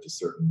respond to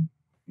certain,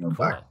 you know,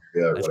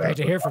 bacteria. Or That's whatever. great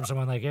to hear from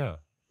someone like you.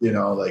 You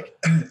know, like,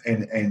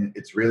 and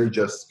it's really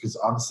just because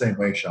I'm the same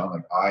way, Sean.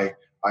 Like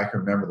I can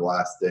remember the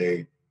last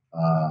day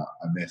I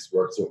missed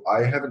work. So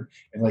I haven't,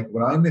 and like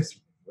when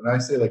I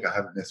say like I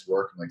haven't missed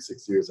work in like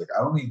 6 years, like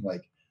I don't mean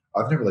like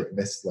I've never like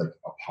missed like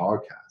a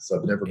podcast.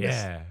 I've never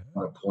missed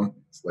my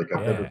appointments. Like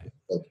I've never missed,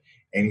 like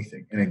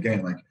anything. And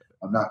again, like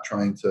I'm not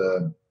trying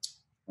to,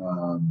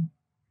 you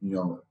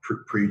know,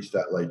 preach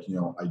that like, you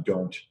know, I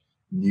don't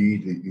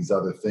need these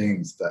other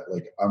things. That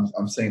like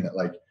I'm saying that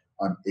like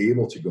I'm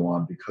able to go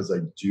on because I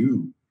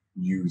do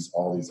use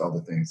all these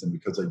other things, and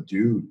because I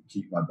do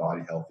keep my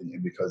body healthy,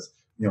 and because,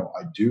 you know,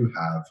 I do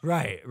have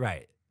right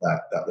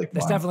that like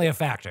that's definitely a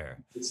factor.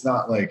 It's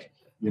not like,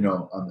 you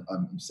know,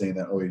 I'm saying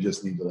that, you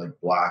just need to like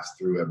blast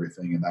through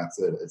everything and that's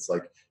it. It's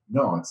like,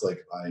 no, it's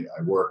like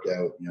I work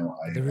out, you know,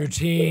 the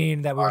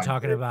routine that we were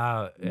talking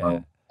about. You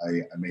know,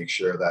 I make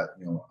sure that,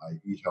 you know, I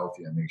eat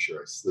healthy. I make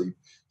sure I sleep.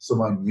 So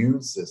my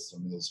immune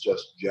system is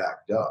just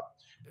jacked up.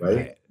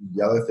 Right.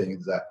 The other thing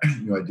is that,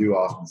 you know, I do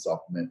often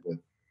supplement with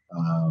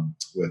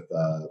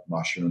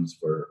mushrooms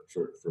for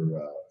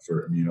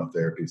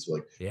immunotherapy. So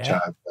like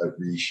chaga,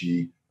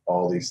 reishi,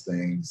 all these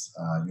things,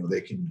 you know,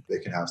 they can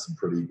have some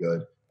pretty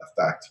good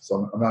effect.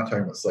 So I'm not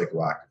talking about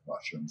psychoactive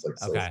mushrooms, like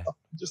I'm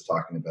just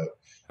talking about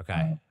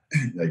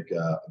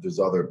there's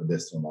other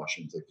medicinal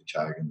mushrooms like the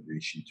chaga and the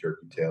reishi,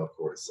 turkey tail,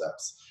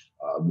 cordyceps.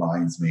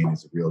 Lion's mane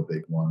is a real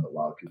big one that a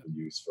lot of people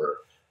use for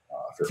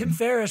Tim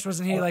Ferriss,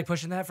 wasn't he like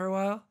pushing that for a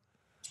while?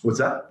 What's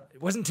that?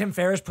 Wasn't Tim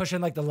Ferriss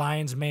pushing like the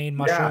lion's mane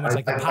mushroom? It's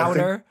like the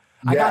powder.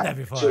 I got that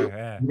before. So,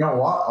 yeah. You know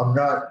what? I'm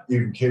not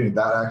even kidding.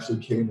 That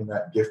actually came in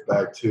that gift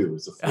bag too.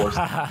 It's a force.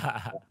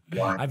 I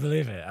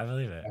believe it. I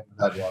believe it.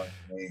 That lion's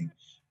mane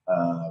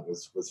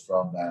was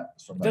from that.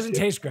 It doesn't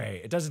taste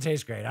great. It doesn't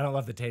taste great. I don't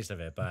love the taste of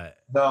it, but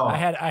no, I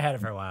had it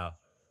for a while.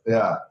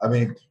 Yeah, I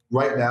mean,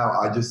 right now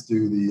I just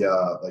do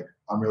the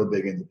I'm really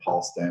big into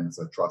Paul Stamets.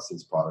 I trust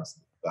his products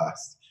the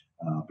best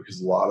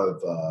because a lot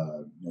of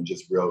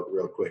just real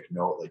quick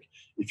note, like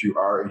if you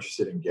are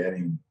interested in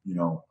getting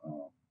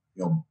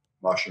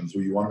mushrooms,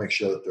 well, you want to make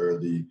sure that they're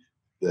the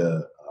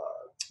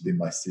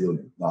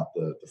mycelium, not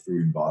the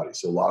fruiting body.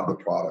 So a lot of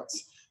the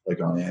products like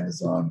on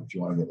Amazon, if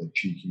you want to get like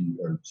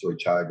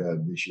chaga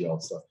and reishi, all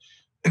stuff,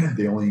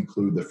 they only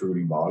include the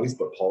fruiting bodies.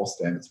 But Paul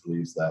Stamets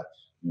believes that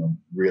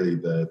really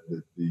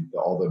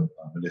all the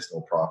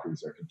medicinal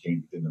properties are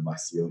contained within the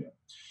mycelium.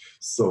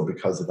 So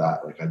because of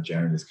that, like I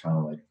generally just kind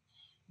of like,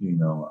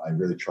 I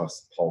really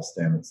trust Paul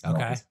Stamets.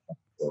 Okay.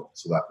 So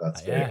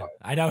that's very high.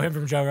 I know him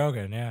from Joe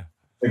Rogan. Yeah.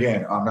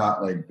 Again, I'm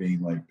not like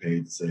being like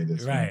paid to say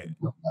this. Right.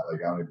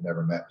 Like I've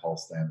never met Paul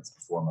Stamets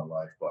before in my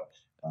life, but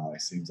he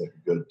seems like a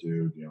good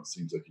dude.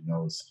 Seems like he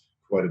knows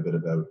quite a bit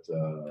about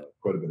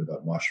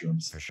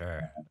mushrooms. For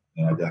sure.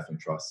 And I definitely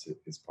trust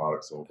his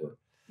products over,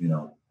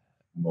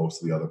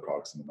 most of the other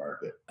products in the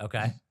market.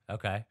 Okay.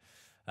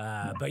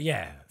 But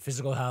yeah,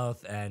 physical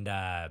health and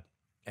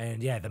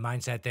yeah, the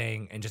mindset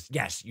thing, and just,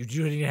 yes, you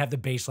do need to have the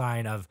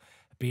baseline of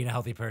being a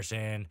healthy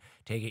person,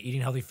 eating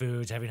healthy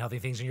foods, having healthy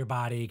things in your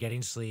body,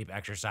 getting sleep,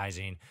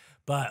 exercising.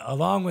 But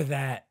along with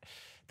that,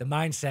 the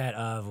mindset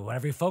of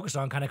whatever you focus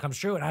on kind of comes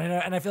true. And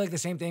I feel like the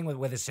same thing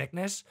with a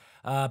sickness,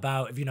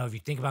 about if you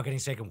think about getting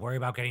sick and worry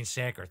about getting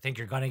sick or think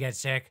you're going to get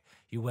sick,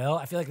 you will.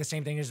 I feel like the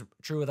same thing is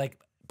true with like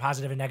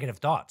positive and negative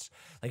thoughts.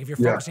 Like if you're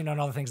focusing on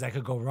all the things that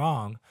could go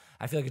wrong,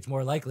 I feel like it's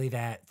more likely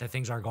that the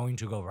things are going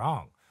to go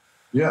wrong.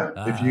 Yeah.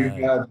 If you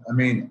have,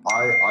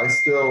 I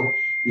still,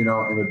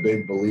 am a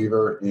big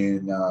believer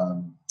in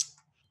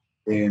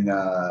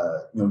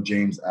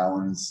James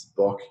Allen's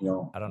book,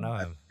 I don't know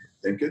him.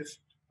 Think It.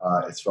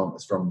 It's from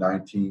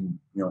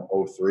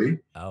 1903.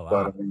 Oh,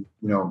 wow.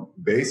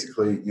 But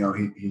basically,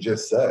 he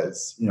just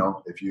says,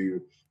 if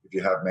you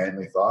have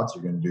manly thoughts,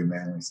 you're going to do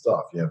manly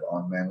stuff. You have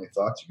unmanly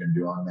thoughts, you're going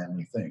to do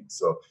unmanly things.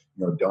 So,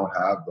 don't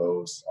have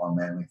those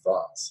unmanly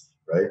thoughts,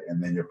 right?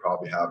 And then you'll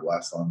probably have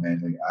less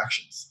unmanly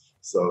actions.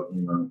 So,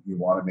 you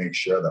want to make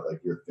sure that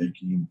like your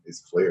thinking is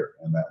clear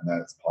and that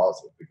it's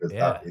positive, because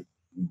that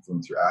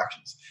influence your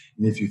actions.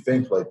 And if you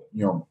think like,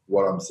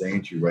 what I'm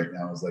saying to you right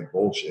now is like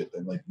bullshit,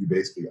 then like you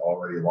basically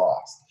already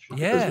lost.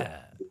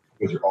 Yeah.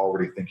 Because you're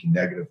already thinking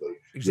negatively.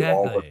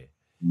 Exactly.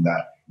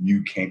 That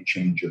you can't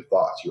change your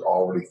thoughts. You're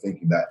already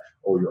thinking that,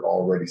 oh, you're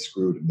already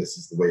screwed and this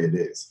is the way it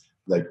is.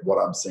 Like what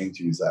I'm saying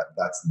to you is that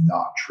that's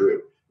not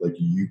true. Like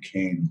you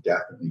can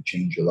definitely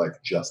change your life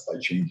just by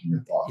changing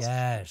your thoughts.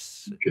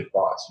 Yes. Your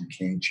thoughts, you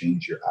can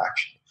change your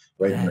action,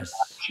 right? Yes. Your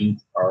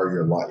actions are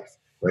your life,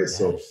 right? Yes.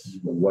 So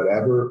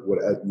whatever,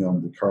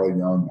 Carl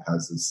Jung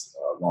has this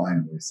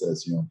line where he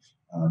says, you're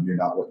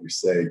not what you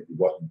say, you're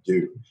what you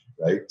do,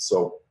 right?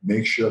 So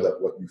make sure that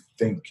what you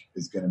think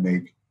is going to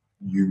make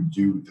you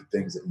do the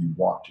things that you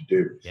want to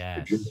do. Yes.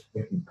 If you're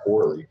thinking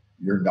poorly,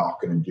 you're not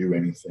going to do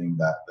anything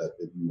that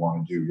you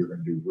want to do. You're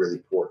going to do really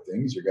poor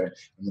things. And then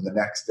the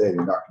next day,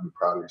 you're not going to be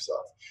proud of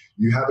yourself.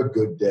 You have a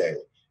good day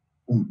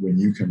when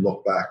you can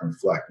look back and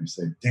reflect and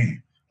say,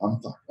 "Damn,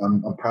 I'm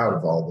proud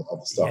of all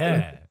the stuff."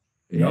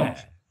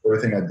 Yeah.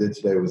 Everything I did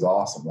today was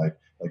awesome. Like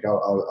I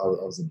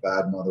was a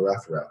bad mother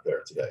effer out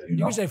there today.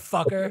 You can say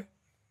fucker.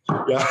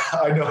 Yeah,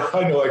 I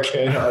know I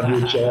can't on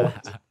your show.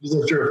 I'm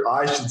not sure if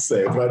I should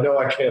say it, but I know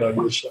I can't on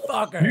your show.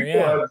 Fucker,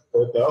 yeah.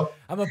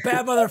 I'm a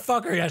bad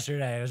motherfucker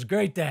yesterday. It was a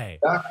great day.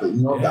 Exactly.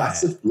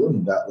 That's the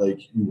feeling that like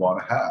you want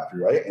to have,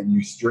 right? And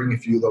you string a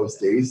few of those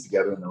days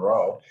together in a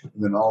row,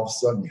 and then all of a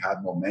sudden you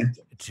have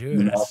momentum. Dude,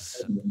 and all of a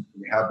sudden when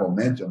you have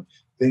momentum,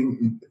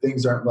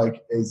 things aren't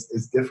like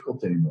as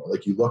difficult anymore.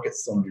 Like you look at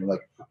someone, you're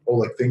like, oh,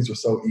 like things are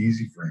so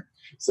easy for him.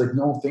 It's like,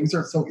 no, things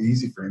aren't so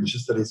easy for him. It's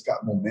just that he's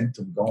got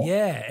momentum going.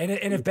 Yeah, and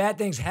if bad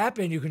things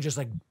happen, you can just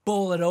like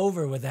bull it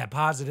over with that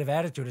positive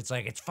attitude. It's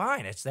like, it's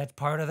fine. That's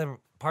part of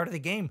the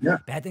game. Yeah.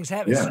 Bad things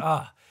happen.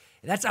 Yeah.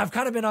 I've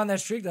kind of been on that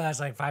streak the last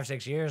like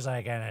 5-6 years,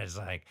 like, and it's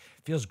like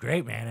feels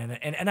great, man.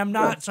 And I'm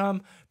not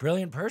some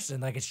brilliant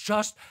person. Like it's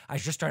just I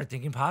just started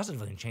thinking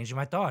positively and changing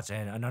my thoughts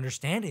and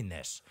understanding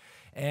this.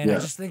 And I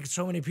just think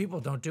so many people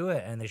don't do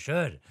it, and they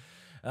should.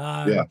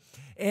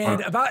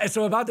 And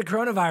about the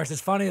coronavirus,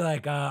 it's funny.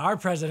 Like our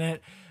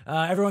president,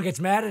 everyone gets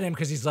mad at him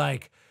because he's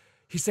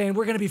saying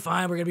we're gonna be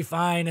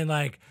fine, and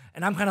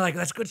I'm kind of like,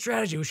 that's good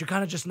strategy. We should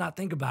kind of just not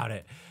think about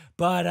it.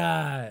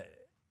 But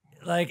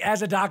like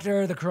as a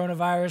doctor, the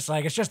coronavirus,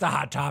 like it's just a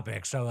hot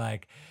topic. So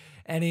like,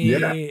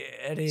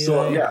 Any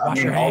So like, yeah, I wash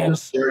mean, your I'll hands?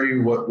 just share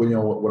you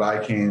what I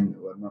can,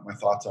 what my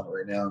thoughts on it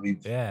right now. I mean,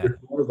 Yeah. the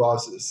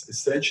coronavirus is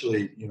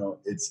essentially,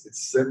 it's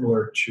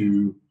similar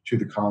to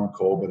the common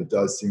cold, but it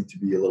does seem to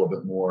be a little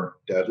bit more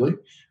deadly.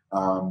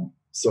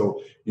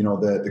 So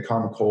the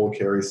common cold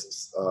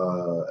carries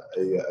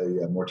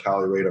a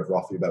mortality rate of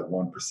roughly about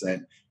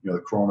 1%.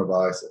 The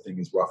coronavirus, I think,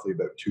 is roughly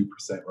about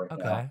 2% right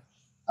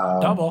now.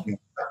 Double.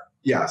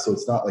 Yeah, so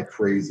it's not like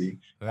crazy.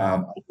 Right.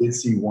 I did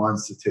see one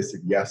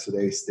statistic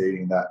yesterday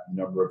stating that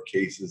number of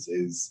cases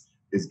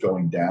is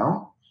going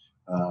down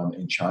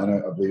in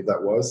China, I believe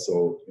that was.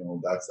 So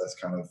that's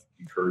kind of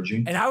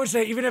encouraging. And I would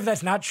say, even if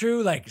that's not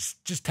true, like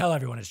just tell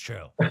everyone it's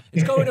true.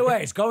 It's going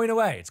away. It's going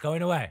away. It's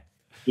going away.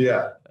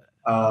 Yeah.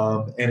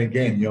 And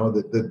again,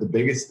 the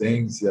biggest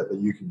things that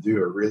you can do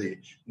are really,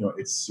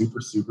 it's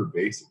super, super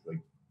basic. Like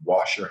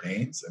wash your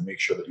hands and make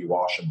sure that you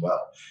wash them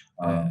well.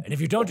 And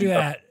if you don't do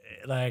that,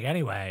 like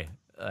anyway,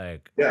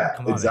 like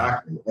come on,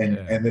 exactly.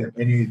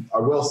 I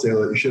will say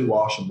that you should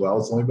wash them well.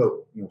 It's only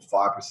about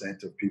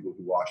 5% of people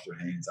who wash their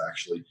hands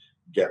actually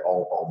get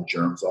all the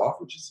germs off,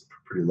 which is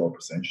a pretty low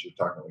percentage. You're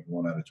talking like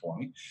 1 out of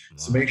 20. Wow.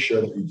 So make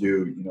sure that you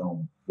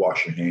do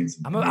wash your hands.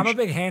 I'm a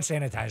big hand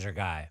sanitizer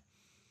guy.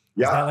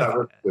 Yeah, that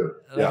works too.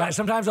 Yeah.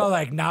 Sometimes I'll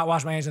like not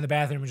wash my hands in the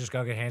bathroom and just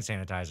go get hand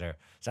sanitizer.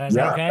 Is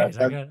that okay? Is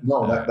that good?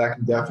 No, that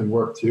can definitely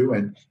work too.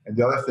 And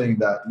the other thing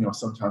that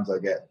sometimes I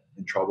get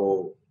in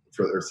trouble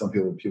for, or some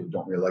people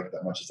don't really like it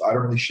that much, is I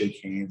don't really shake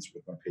hands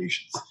with my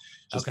patients.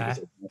 Just because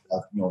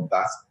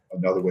that's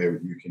another way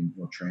you can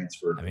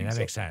transfer. I mean, that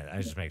makes sense.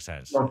 That just makes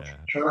sense.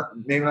 Try not,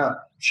 maybe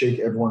not shake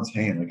everyone's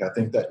hand. Like I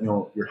think that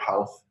your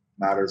health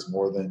matters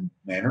more than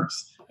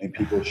manners, and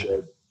people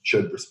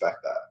should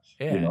respect that.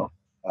 Yeah.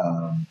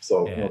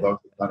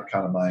 That's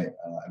kind of my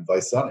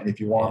advice on it. And if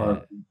you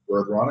want to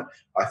further on it,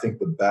 I think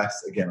the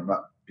best, again, I'm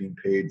not being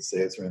paid to say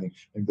this or anything,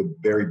 I think the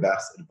very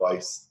best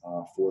advice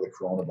for the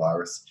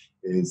coronavirus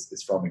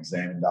is from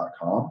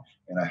examine.com.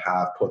 And I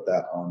have put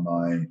that on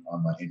my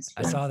Instagram.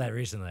 I saw that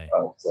recently.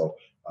 So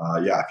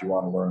if you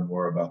want to learn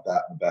more about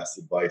that and the best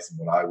advice and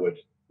what I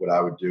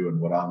would do and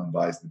what I'm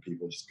advising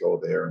people, just go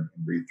there and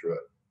read through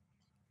it.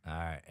 All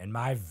right. And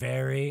my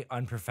very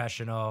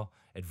unprofessional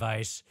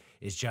advice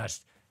is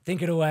just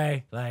think it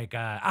away. Like,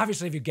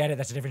 obviously, if you get it,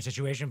 that's a different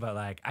situation. But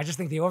like, I just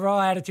think the overall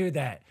attitude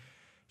that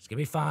it's gonna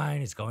be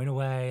fine, it's going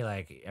away.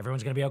 Like,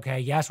 everyone's gonna be okay.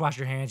 Yes, wash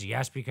your hands.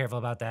 Yes, be careful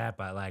about that.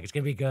 But like, it's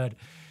gonna be good.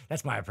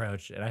 That's my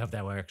approach, and I hope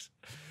that works.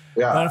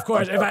 Yeah. But of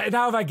course, if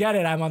I get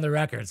it, I'm on the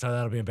record, so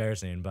that'll be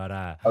embarrassing. But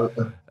I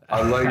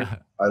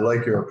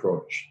like your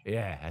approach.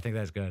 Yeah, I think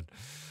that's good.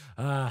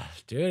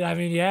 Dude, I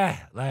mean, yeah,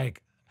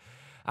 like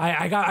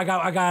I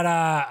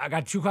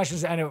got 2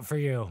 questions to end it for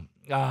you.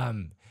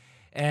 And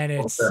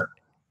it's. Okay.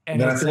 And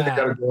then I think I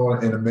got to go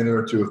in a minute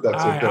or two if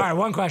that's okay. All right,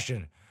 one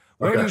question.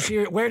 Where do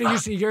you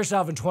see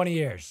yourself in 20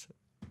 years?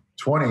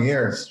 20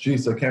 years?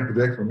 Jeez, I can't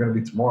predict where I'm going to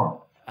be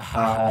tomorrow.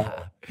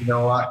 You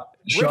know what?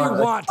 Sean,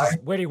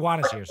 where do you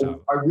want to see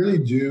yourself? I really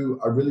do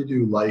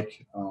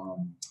like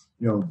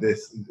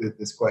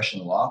this question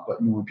a lot.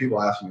 But when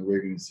people ask me where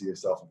you're going to see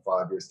yourself in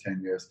 5 years,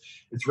 10 years,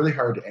 it's really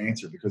hard to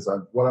answer because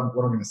what I'm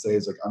going to say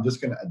is like I'm just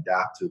going to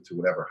adapt to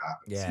whatever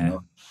happens. Yeah.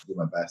 Do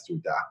my best to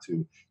adapt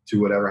to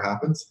whatever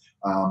happens.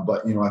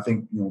 But I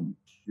think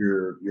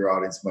your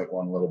audience might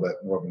want a little bit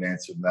more of an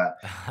answer than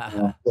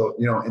that. So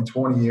in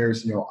 20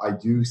 years, I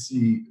do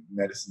see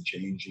medicine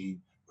changing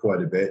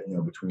quite a bit,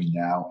 between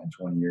now and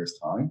 20 years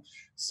time.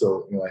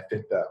 So, I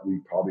think that we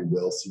probably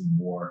will see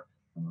more,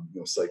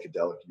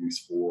 psychedelic use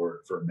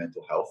for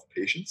mental health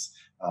patients.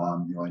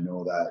 I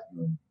know that,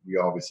 we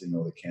obviously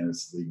know that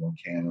cannabis is legal in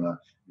Canada,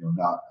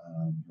 not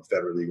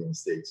federally legal in the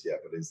States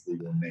yet, but is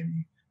legal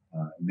in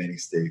many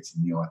states.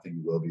 And, I think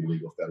it will be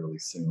legal federally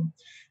soon.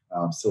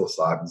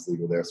 Psilocybin is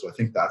legal there. So I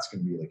think that's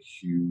going to be like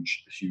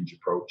huge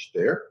approach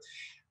there.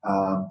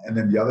 And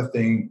then the other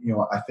thing,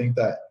 I think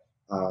that,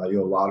 a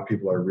lot of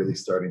people are really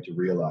starting to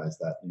realize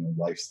that,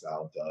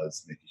 lifestyle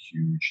does make a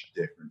huge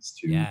difference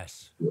to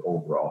your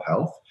overall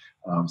health.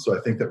 So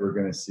I think that we're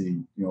going to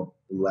see,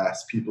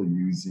 less people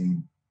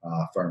using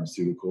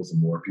pharmaceuticals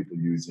and more people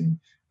using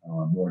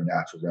more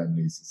natural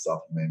remedies and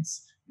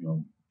supplements,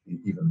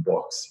 even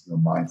books,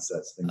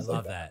 mindsets, things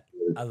like that.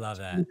 I love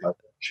that. Really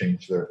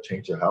change their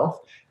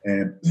health.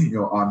 And,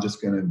 I'm just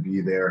going to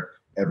be there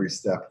every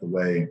step of the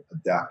way,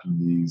 adapting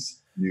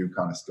these new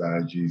kind of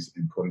strategies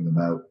and putting them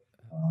out.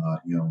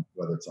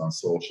 Whether it's on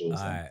socials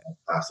and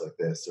podcasts like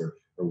this or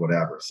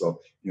whatever.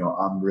 So,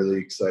 I'm really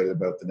excited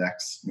about the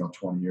next,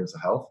 20 years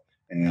of health.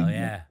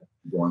 And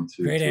going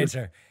to great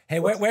answer. Hey,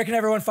 where can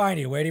everyone find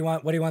you? What do you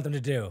want them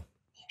to do?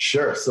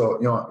 Sure. So,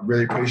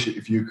 really appreciate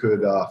if you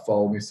could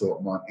follow me. So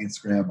I'm on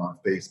Instagram, I'm on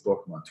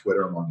Facebook, I'm on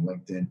Twitter, I'm on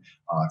LinkedIn.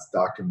 It's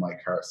Dr.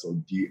 Mike Hart.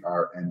 So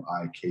DrMikeHart.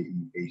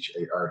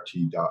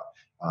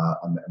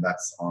 And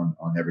that's on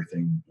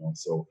everything.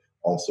 So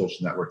all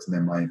social networks. And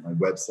then my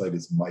website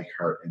is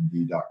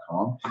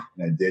MikeHartMD.com.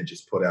 And I did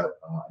just put out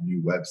a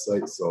new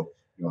website. So,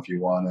 if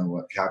you want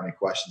to have any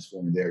questions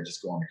for me there,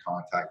 just go on the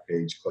contact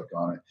page, click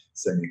on it,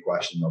 send me a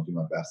question. I'll do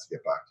my best to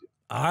get back to you.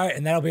 All right,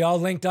 and that'll be all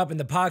linked up in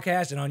the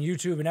podcast and on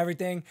YouTube and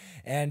everything.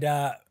 And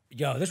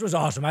yo, this was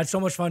awesome. I had so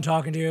much fun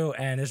talking to you,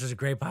 and this was a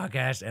great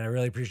podcast, and I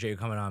really appreciate you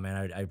coming on,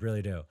 man. I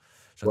really do.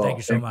 So thank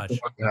you so much.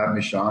 Thank you for having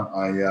me, Sean.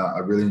 I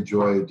really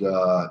enjoyed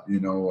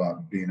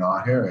being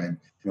on here, and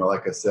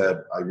like I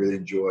said, I really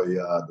enjoy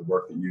the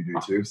work that you do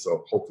too.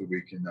 So hopefully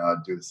we can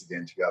do this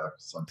again together.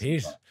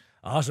 Peace.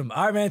 Awesome.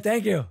 All right, man.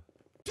 Thank you.